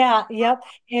 Yeah, yep.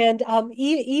 And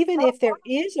even if there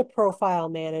is a profile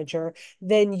manager,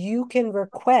 then you can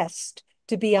request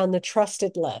to be on the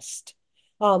trusted list.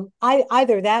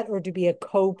 Either that or to be a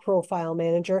co-profile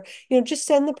manager. Just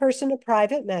send the person a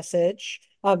private message.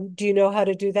 Do you know how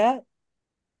to do that?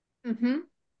 Mm-hmm.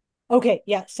 Okay,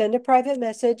 yeah, send a private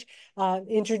message,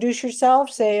 introduce yourself,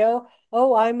 say,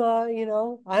 oh,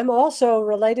 I'm also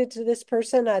related to this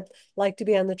person. I'd like to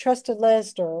be on the trusted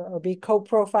list or be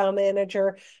co-profile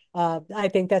manager. I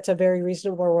think that's a very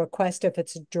reasonable request if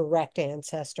it's a direct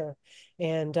ancestor.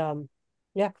 And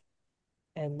yeah,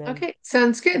 and then Okay,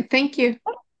 sounds good. Thank you.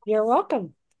 you're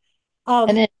welcome.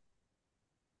 And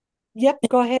Yep,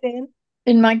 go ahead, Ann.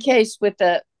 in my case, with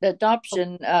the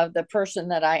adoption of the person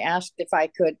that I asked if I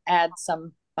could add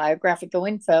some biographical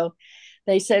info,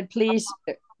 they said, please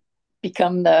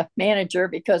become the manager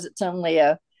because it's only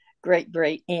a great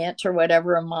great aunt or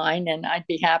whatever of mine. And I'd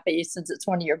be happy, since it's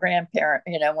one of your grandparent,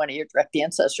 one of your direct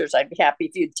ancestors, I'd be happy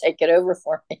if you'd take it over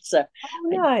for me. So, Oh,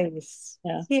 nice.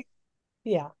 yeah. Yeah,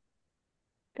 yeah,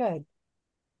 good.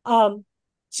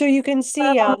 So you can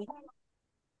see,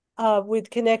 with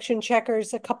connection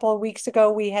checkers a couple of weeks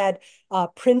ago, we had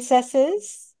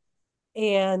princesses,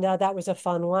 and that was a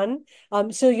fun one.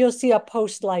 So you'll see a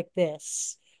post like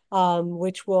this,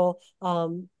 which will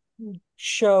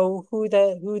show who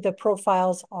the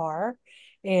profiles are,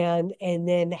 and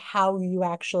then how you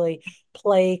actually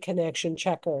play connection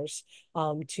checkers.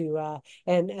 And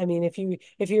I mean, if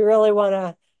you really want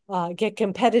to get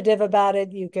competitive about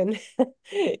it, you can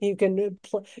you can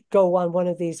go on one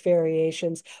of these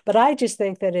variations. But I just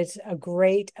think that it's a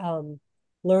great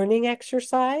learning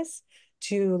exercise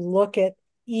to look at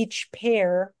each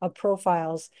pair of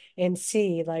profiles and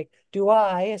see, like, do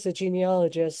I, as a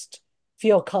genealogist,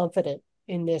 feel confident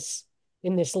in this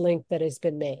link that has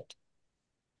been made?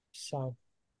 So,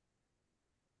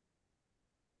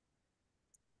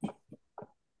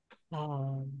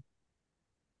 um,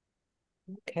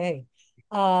 okay.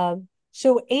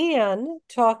 So Anne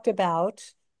talked about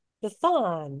the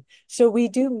thon. So we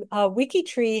do,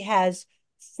 WikiTree has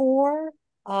four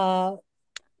uh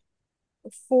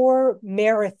four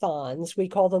marathons. We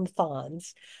call them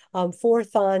thons, four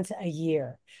thons a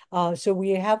year. So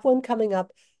we have one coming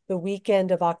up the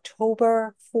weekend of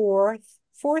October 4th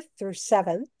through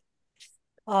 7th.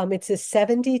 It's a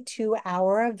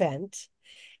 72-hour event.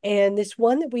 And this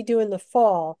one that we do in the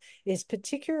fall is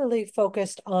particularly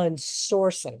focused on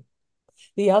sourcing.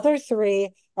 The other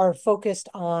three are focused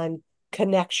on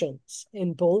connections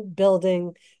and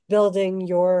building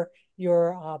your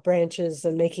branches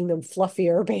and making them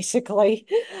fluffier, basically,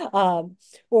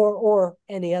 or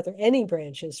any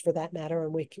branches for that matter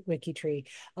in WikiTree.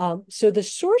 So the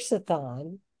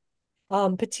Sourceathon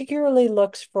particularly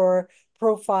looks for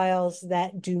profiles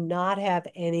that do not have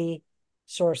any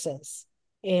sources,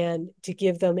 and to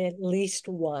give them at least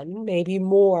one, maybe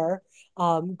more,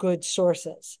 good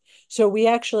sources. So we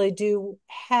actually do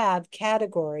have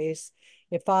categories.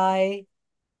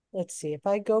 Let's see, if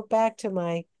I go back to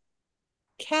my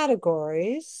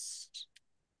categories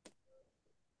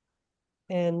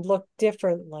and look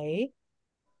differently,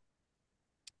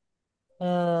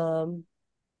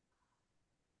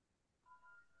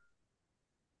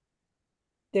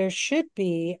 there should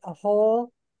be a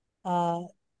whole uh,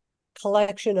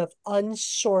 collection of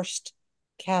unsourced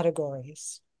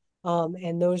categories.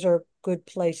 And those are good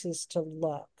places to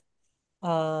look.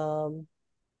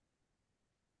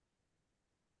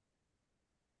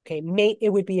 Okay, it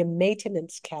would be a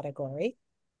maintenance category.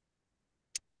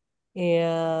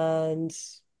 And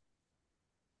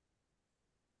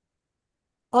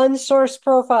unsourced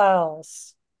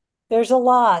profiles. There's a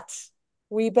lot.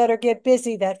 We better get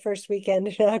busy that first weekend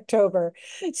in October.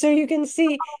 So you can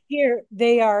see here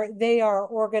they are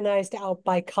organized out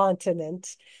by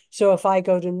continent. So if I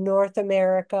go to North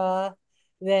America,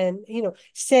 then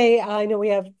say, I know we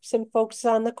have some folks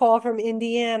on the call from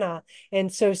Indiana,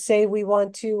 and so say we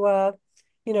want to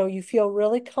you feel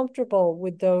really comfortable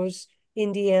with those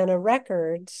Indiana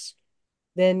records,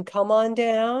 then come on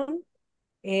down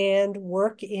and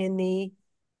work in the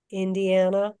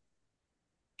Indiana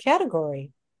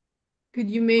category. Could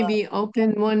you maybe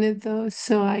open one of those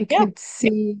so I Yeah, could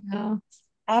see?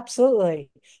 absolutely.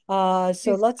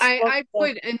 So let's look. I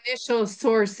put initial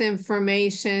source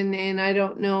information and I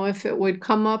don't know if it would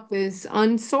come up as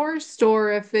unsourced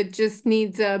or if it just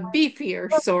needs a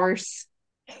beefier source.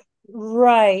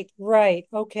 Right, right.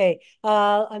 Okay.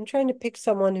 I'm trying to pick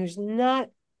someone who's not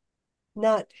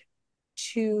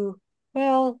too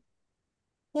well.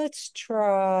 Let's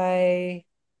try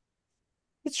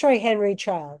Henry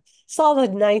Child.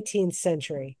 Solid 19th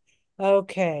century.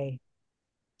 Okay.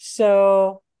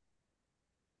 So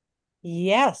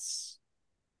yes,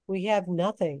 we have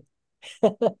nothing.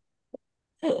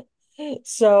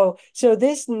 So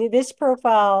this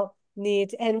profile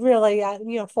needs, and really,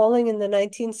 falling in the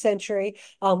 19th century,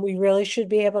 we really should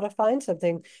be able to find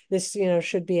something. This,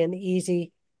 should be an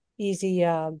easy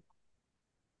find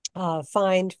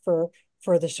for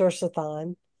the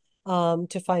sourceathon,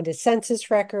 to find a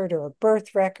census record or a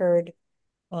birth record,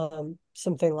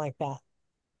 something like that.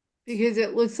 Because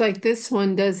it looks like this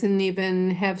one doesn't even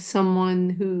have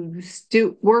someone who's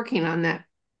working on that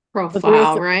But there is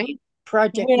profile, a right?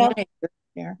 project Well, manager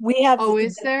there. we have Oh,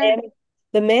 is there?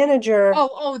 the manager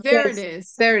Oh, there it says,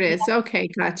 is. There it is. yep, Okay,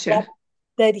 yep, gotcha.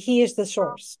 that he is the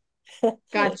source. So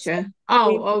Gotcha. we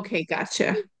Oh, okay,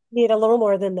 gotcha. need a little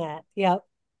more than that. Yep.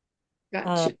 Uh,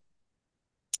 Gotcha.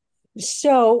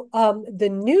 so the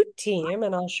Newt team,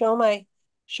 and I'll show my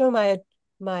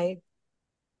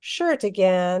shirt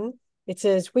again. It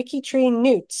says WikiTree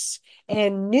Newts,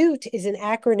 and Newt is an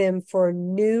acronym for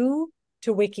New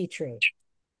to WikiTree.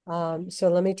 So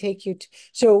let me take you to,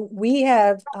 so we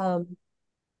have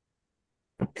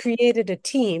created a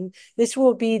team. This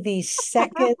will be the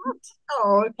second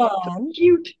Oh, so one.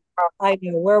 cute. I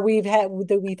know, where we've had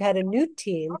a new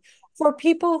team for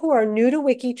people who are new to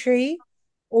WikiTree,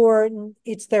 or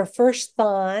it's their first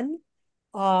thon,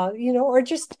 or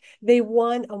just they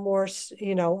want a more,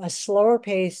 a slower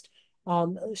paced,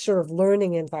 sort of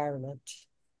learning environment.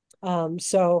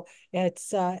 So it's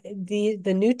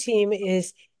the new team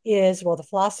is well, the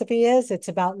philosophy is it's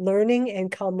about learning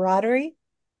and camaraderie,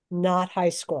 not high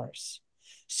scores.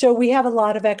 So we have a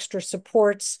lot of extra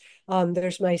supports.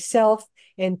 There's myself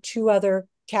and two other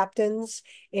captains,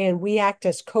 and we act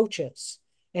as coaches.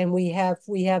 And we have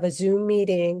a Zoom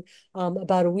meeting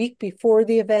about a week before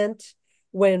the event,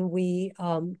 when we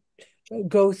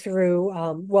go through.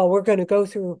 Well, we're going to go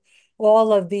through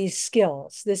all of these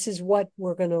skills. This is what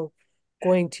we're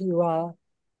going to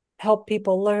help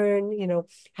people learn.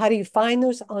 How do you find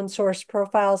those unsourced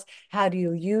profiles? How do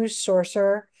you use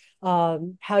Sourcer?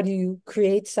 How do you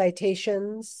create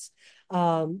citations?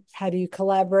 How do you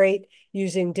collaborate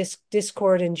using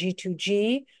Discord and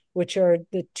G2G, which are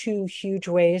the two huge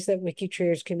ways that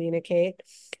WikiTreeers communicate?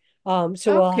 So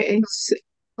we'll, Okay.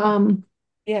 Um,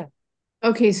 yeah.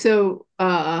 okay, so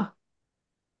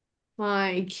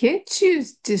my kids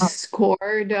use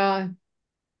Discord. I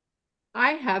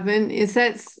haven't. Is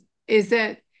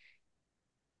that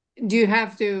do you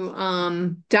have to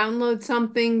download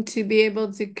something to be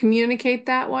able to communicate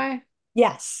that way?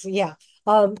 Yes, yeah.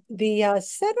 The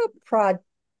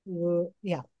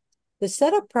yeah, the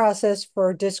setup process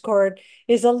for Discord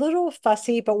is a little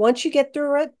fussy, but once you get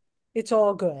through it, it's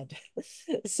all good.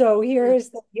 So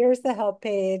here's the help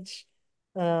page.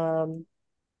 Um,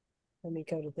 Let me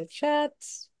go to the chat.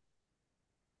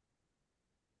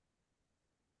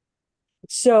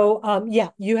 So yeah,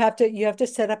 you have to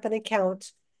set up an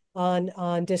account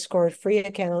on Discord, free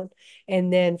account,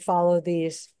 and then follow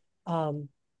these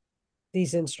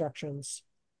instructions.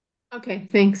 Okay,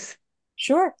 thanks.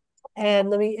 Sure.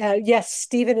 And yes,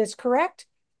 Stephen is correct.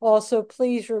 Also,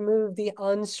 please remove the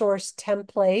unsourced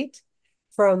template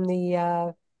from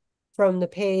the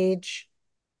page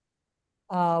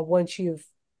once you've,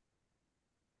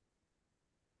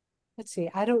 let's see,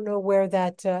 I don't know where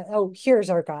that, oh, here's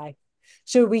our guy.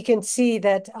 So we can see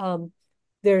that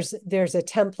there's a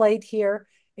template here.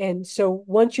 And so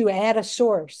once you add a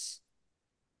source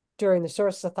during the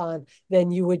sourceathon,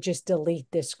 then you would just delete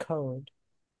this code.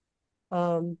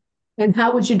 And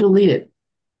how would you delete it?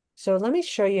 So let me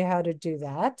show you how to do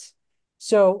that.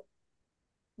 So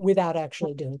without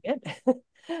actually doing it,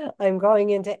 I'm going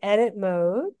into edit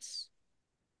modes.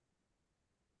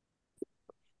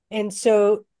 And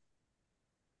so,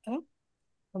 oh,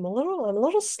 I'm a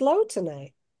little slow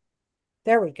tonight.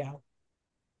 There we go.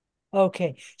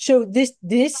 Okay. So this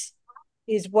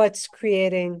is what's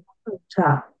creating.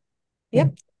 Top.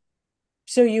 Yep.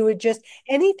 So you would just,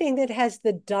 anything that has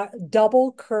the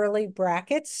double curly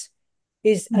brackets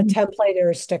is a Mhm. template or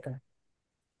a sticker.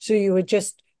 So you would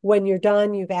just, when you're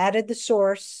done, you've added the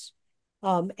source,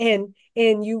 and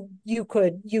you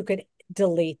could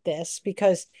delete this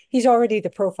because he's already the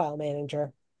profile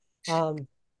manager.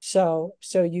 So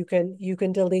you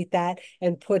can delete that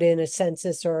and put in a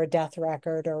census or a death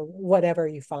record or whatever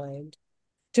you find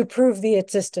to prove the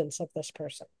existence of this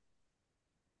person.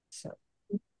 So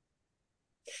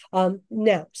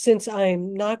now, since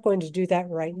I'm not going to do that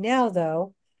right now,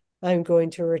 though, I'm going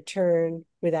to return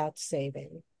without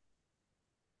saving.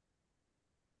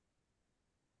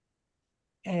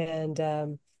 And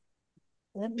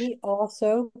let me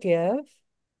also give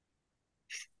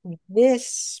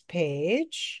this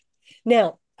page.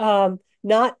 Now,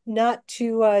 not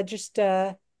to just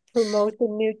promote the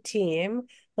new team.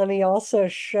 Let me also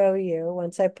show you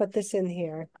once I put this in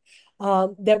here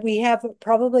that we have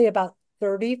probably about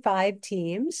 35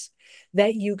 teams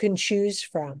that you can choose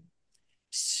from.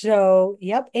 So,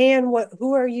 yep. And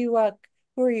who are you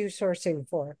sourcing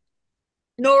for?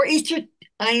 Northeastern,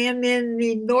 I am in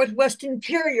the Northwestern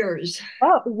Terriers.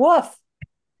 Oh, woof.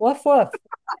 Woof woof.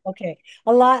 Okay.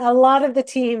 A lot of the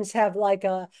teams have like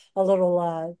a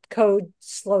little code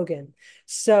slogan.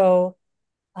 So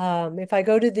if I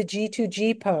go to the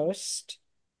G2G post,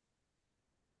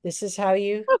 this is how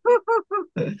you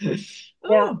now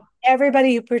Oh,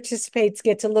 everybody who participates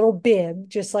gets a little bib,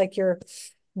 just like you're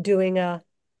doing a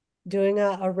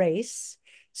race.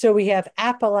 So we have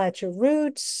Appalachia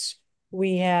roots,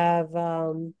 we have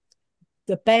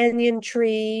the banyan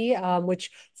tree,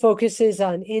 which focuses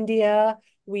on India.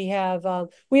 We have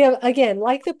again,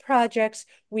 like the projects,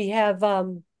 we have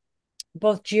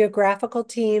both geographical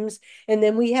teams, and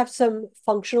then we have some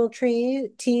functional tree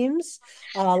teams,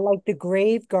 like the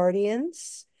Grave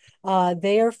Guardians.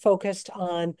 They are focused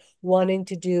on wanting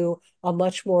to do a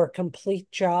much more complete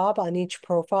job on each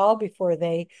profile before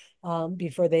they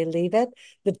leave it.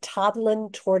 The Toddlin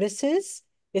Tortoises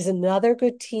is another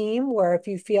good team where if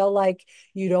you feel like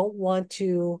you don't want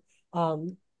to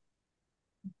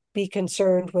be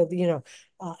concerned with,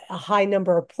 a high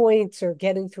number of points or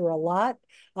getting through a lot,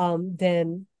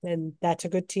 then that's a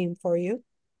good team for you.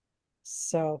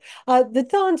 So the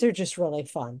thons are just really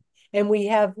fun. And we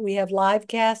have live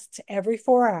casts every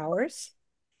 4 hours.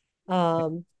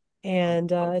 Um,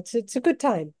 and it's a good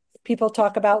time. People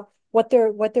talk about what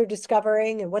they're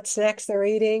discovering and what snacks they're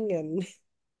eating and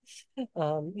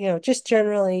just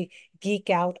generally geek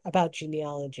out about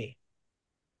genealogy.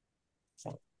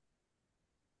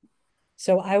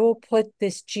 So I will put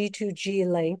this G2G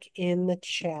link in the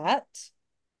chat.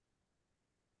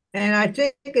 and I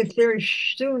think it's very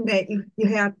soon that you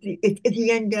have at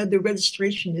the end of the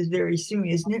registration is very soon,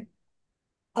 isn't it?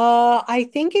 I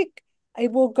think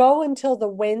it will go until the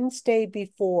Wednesday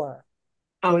before.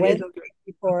 The Oh, it is. Wednesday Okay.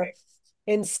 before. Okay.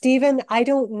 And Stephen, I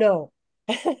don't know.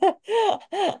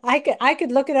 I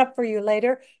could look it up for you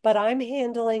later, but I'm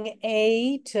handling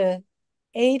A to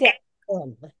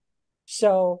M.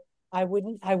 So I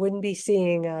wouldn't be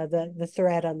seeing the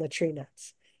thread on the tree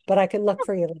nuts, but I can look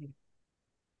for you later.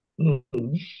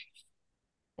 Mhm.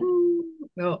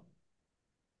 No,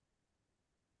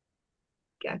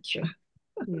 gotcha.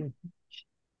 Hmm.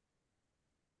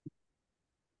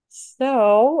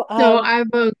 So So I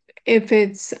vote if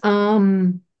it's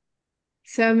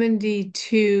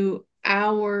 72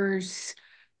 hours,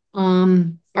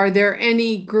 are there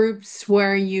any groups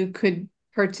where you could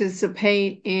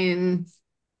participate in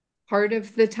part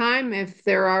of the time if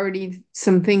there are already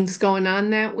some things going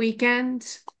on that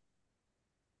weekend?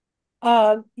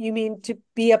 You mean to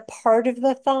be a part of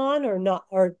the thon or not,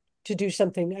 or to do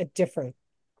something different?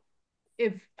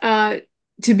 If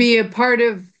to be a part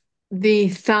of the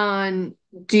thon,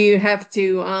 do you have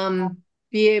to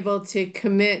be able to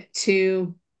commit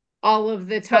to all of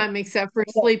the No, time except for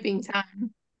no, sleeping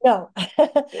time? no,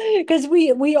 because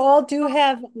we all do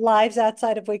have lives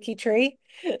outside of WikiTree.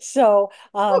 So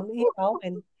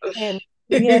and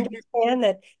we understand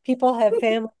that people have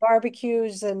family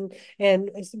barbecues and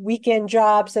weekend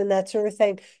jobs and that sort of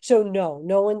thing. So no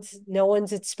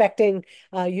one's expecting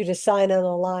you to sign on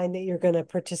a line that you're going to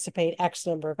participate X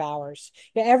number of hours.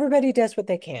 Yeah, everybody does what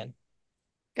they can.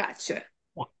 Gotcha.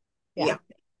 Yeah. Yeah. Yeah,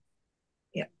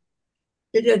 yeah.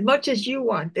 It's as much as you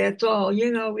want. That's all.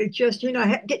 It's just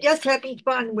just having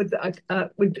fun with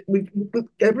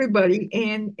everybody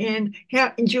and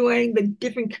enjoying the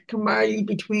different camaraderie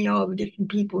between all the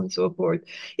different people and so forth.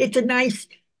 It's a nice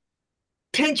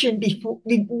tension between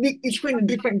the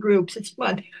different groups. It's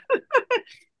fun.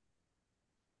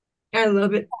 I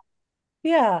love it.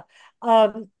 Yeah.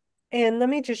 Um, and let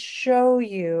me just show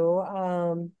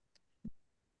you.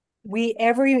 We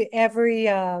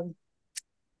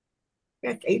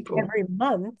That's April. every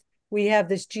month we have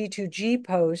this G2G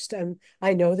post. And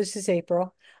I know this is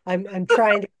April. I'm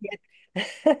trying to get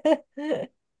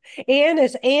Anne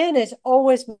is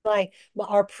always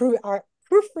our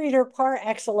proofreader par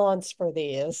excellence for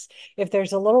these. If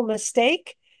there's a little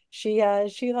mistake, she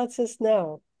lets us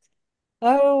know.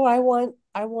 Oh, I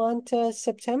want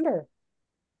September.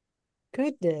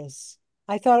 Goodness.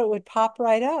 I thought it would pop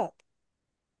right up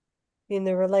in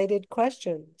the related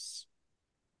questions.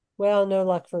 Well, no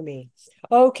luck for me.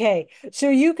 Okay, so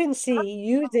you can see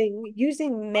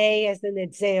using May as an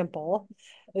example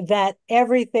that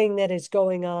everything that is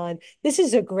going on, this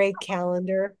is a great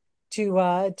calendar.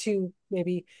 to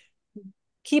maybe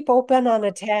keep open on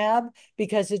a tab,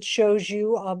 because it shows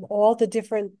you all the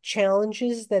different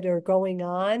challenges that are going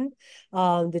on,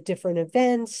 the different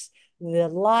events, the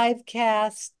live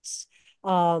casts,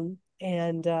 and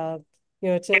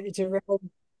it's a real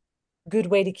good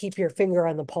way to keep your finger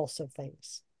on the pulse of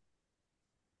things.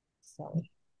 So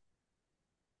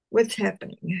What's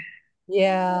happening?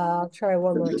 yeah, I'll try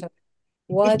one more time.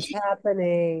 What's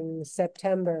happening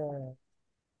September?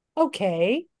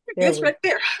 Okay, there It's right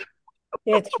there.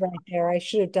 it's right there. I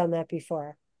should have done that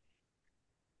before.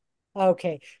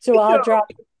 Okay, so I'll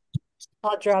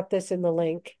drop this in the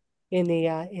link in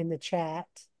the chat.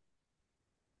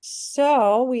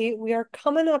 So we are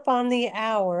coming up on the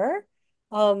hour.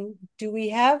 Do we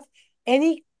have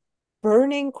any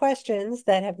burning questions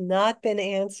that have not been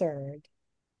answered?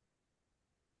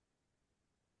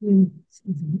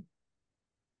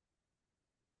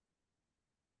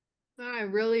 I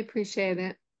really appreciate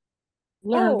it.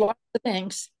 Learned Oh, lots of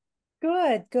things.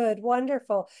 good,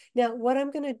 wonderful. Now, what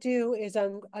I'm going to do is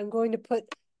I'm going to put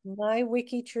my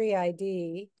WikiTree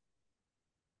ID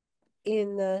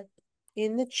in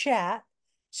the chat,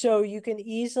 so you can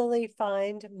easily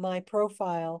find my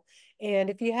profile.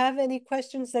 And if you have any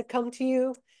questions that come to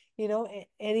you,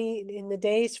 any in the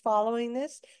days following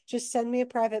this, just send me a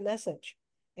private message,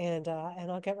 and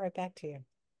I'll get right back to you.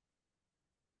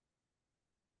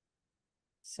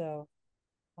 So,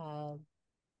 oh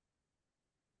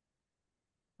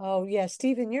yeah,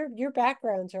 Stephen, your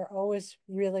backgrounds are always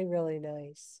really, really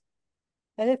nice.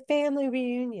 And a family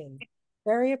reunion,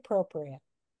 very appropriate.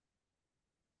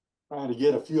 Trying to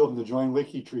get a few of them to join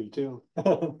WikiTree too.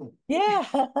 Yeah.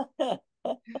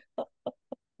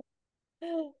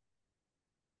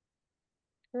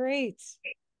 Great.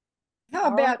 How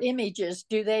All right. about images?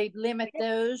 Do they limit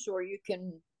those, or you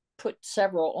can put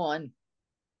several on?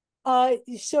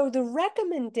 So the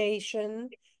recommendation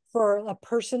for a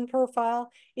person profile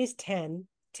is 10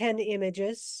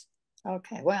 images.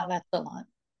 Okay, wow, that's a lot.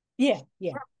 Yeah.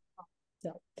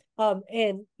 So,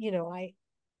 and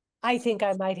I think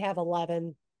I might have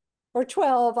 11 or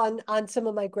 12 on some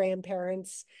of my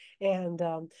grandparents, and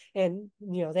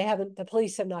the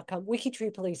police have not come.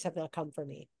 WikiTree police have not come for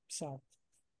me. So,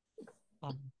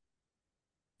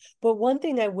 but one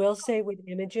thing I will say with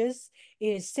images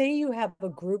is, say you have a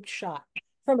group shot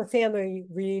from a family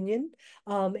reunion,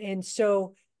 and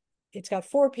so it's got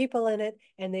 4 people in it,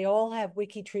 and they all have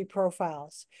WikiTree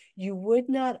profiles. You would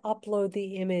not upload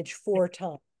the image 4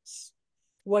 times.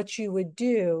 What you would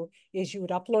do is you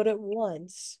would upload it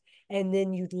once, and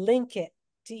then you'd link it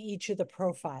to each of the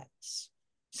profiles.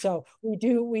 So we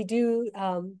do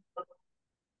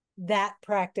that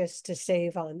practice to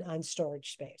save on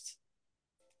storage space.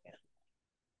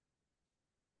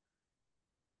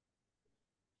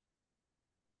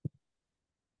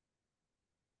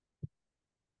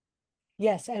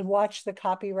 Yes, and watch the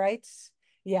copyrights.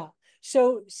 Yeah.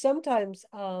 So sometimes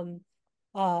now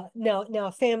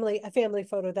a family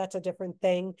photo, that's a different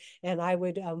thing. And I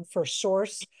would for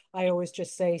source, I always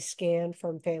just say scan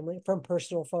from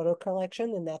personal photo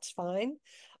collection, and that's fine.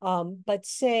 But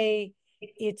say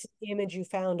it's an image you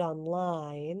found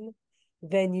online,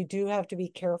 then you do have to be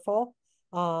careful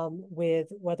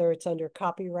with whether it's under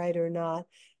copyright or not.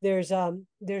 There's a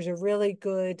really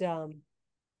good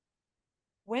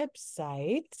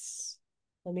websites.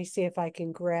 Let me see if I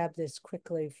can grab this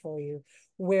quickly for you,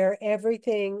 where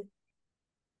everything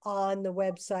on the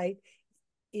website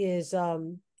is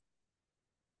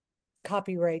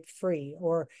copyright free,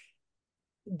 or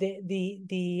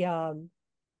the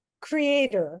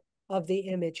creator of the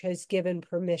image has given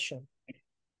permission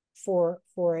for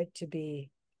it to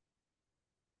be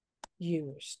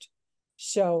used.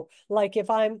 So, like if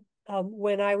I'm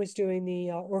when I was doing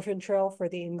the orphan trail for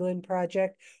the England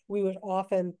project, we would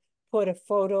often put a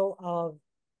photo of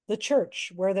the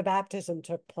church where the baptism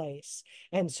took place,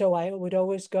 and so I would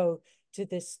always go to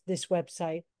this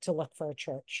website to look for a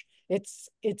church. It's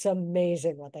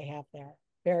amazing what they have there.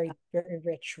 Very, very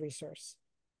rich resource.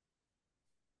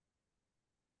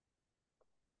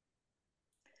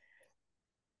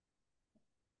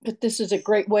 But this is a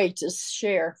great way to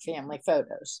share family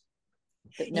photos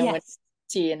that no one Yes. can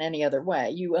see in any other way.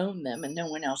 You own them and no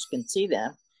one else can see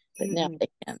them, but now they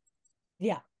can.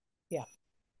 Yeah.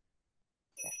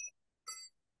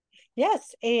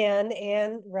 Yes,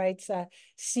 Anne writes,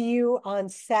 see you on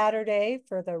Saturday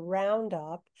for the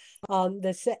roundup.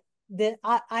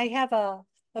 I have a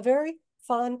very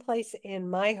fond place in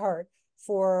my heart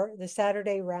for the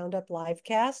Saturday roundup live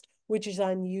cast, which is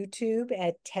on YouTube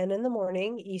at 10 in the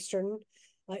morning Eastern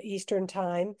Eastern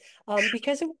time,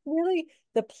 because it was really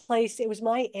the place, it was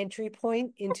my entry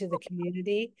point into the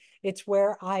community. It's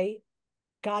where I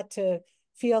got to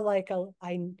feel like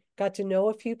I got to know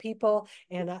a few people,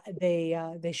 and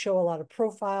they show a lot of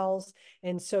profiles.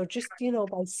 And so just,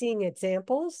 by seeing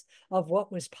examples of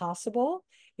what was possible,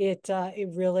 it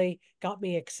really got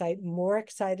me more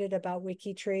excited about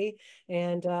WikiTree.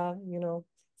 And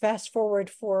fast forward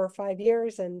 4 or 5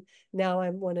 years, and now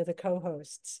I'm one of the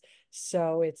co-hosts.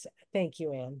 So thank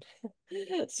you, Anne.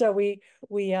 So we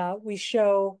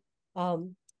show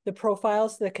the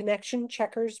profiles, the connection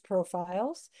checkers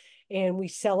profiles, and we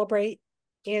celebrate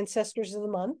ancestors of the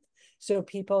month. So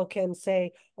people can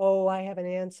say, oh, I have an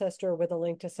ancestor with a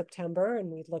link to September,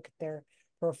 and we look at their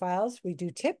profiles. We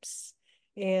do tips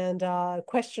and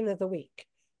question of the week.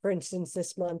 For instance,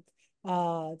 this month,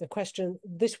 the question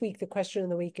of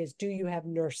the week is, do you have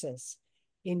nurses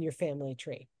in your family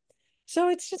tree? So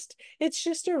it's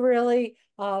just a really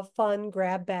fun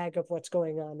grab bag of what's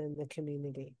going on in the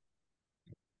community.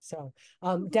 So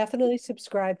definitely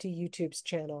subscribe to YouTube's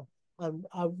channel,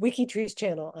 WikiTree's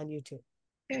channel on YouTube.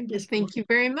 And just Thank you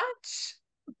very much.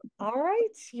 All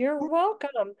right, you're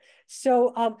welcome.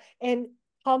 So and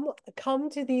come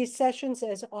to these sessions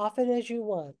as often as you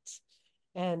want.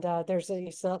 And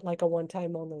it's not like a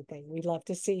one-time only thing. We love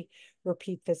to see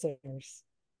repeat visitors.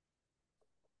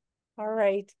 All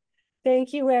right.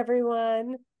 Thank you,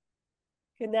 everyone.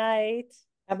 Good night.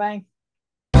 Bye-bye.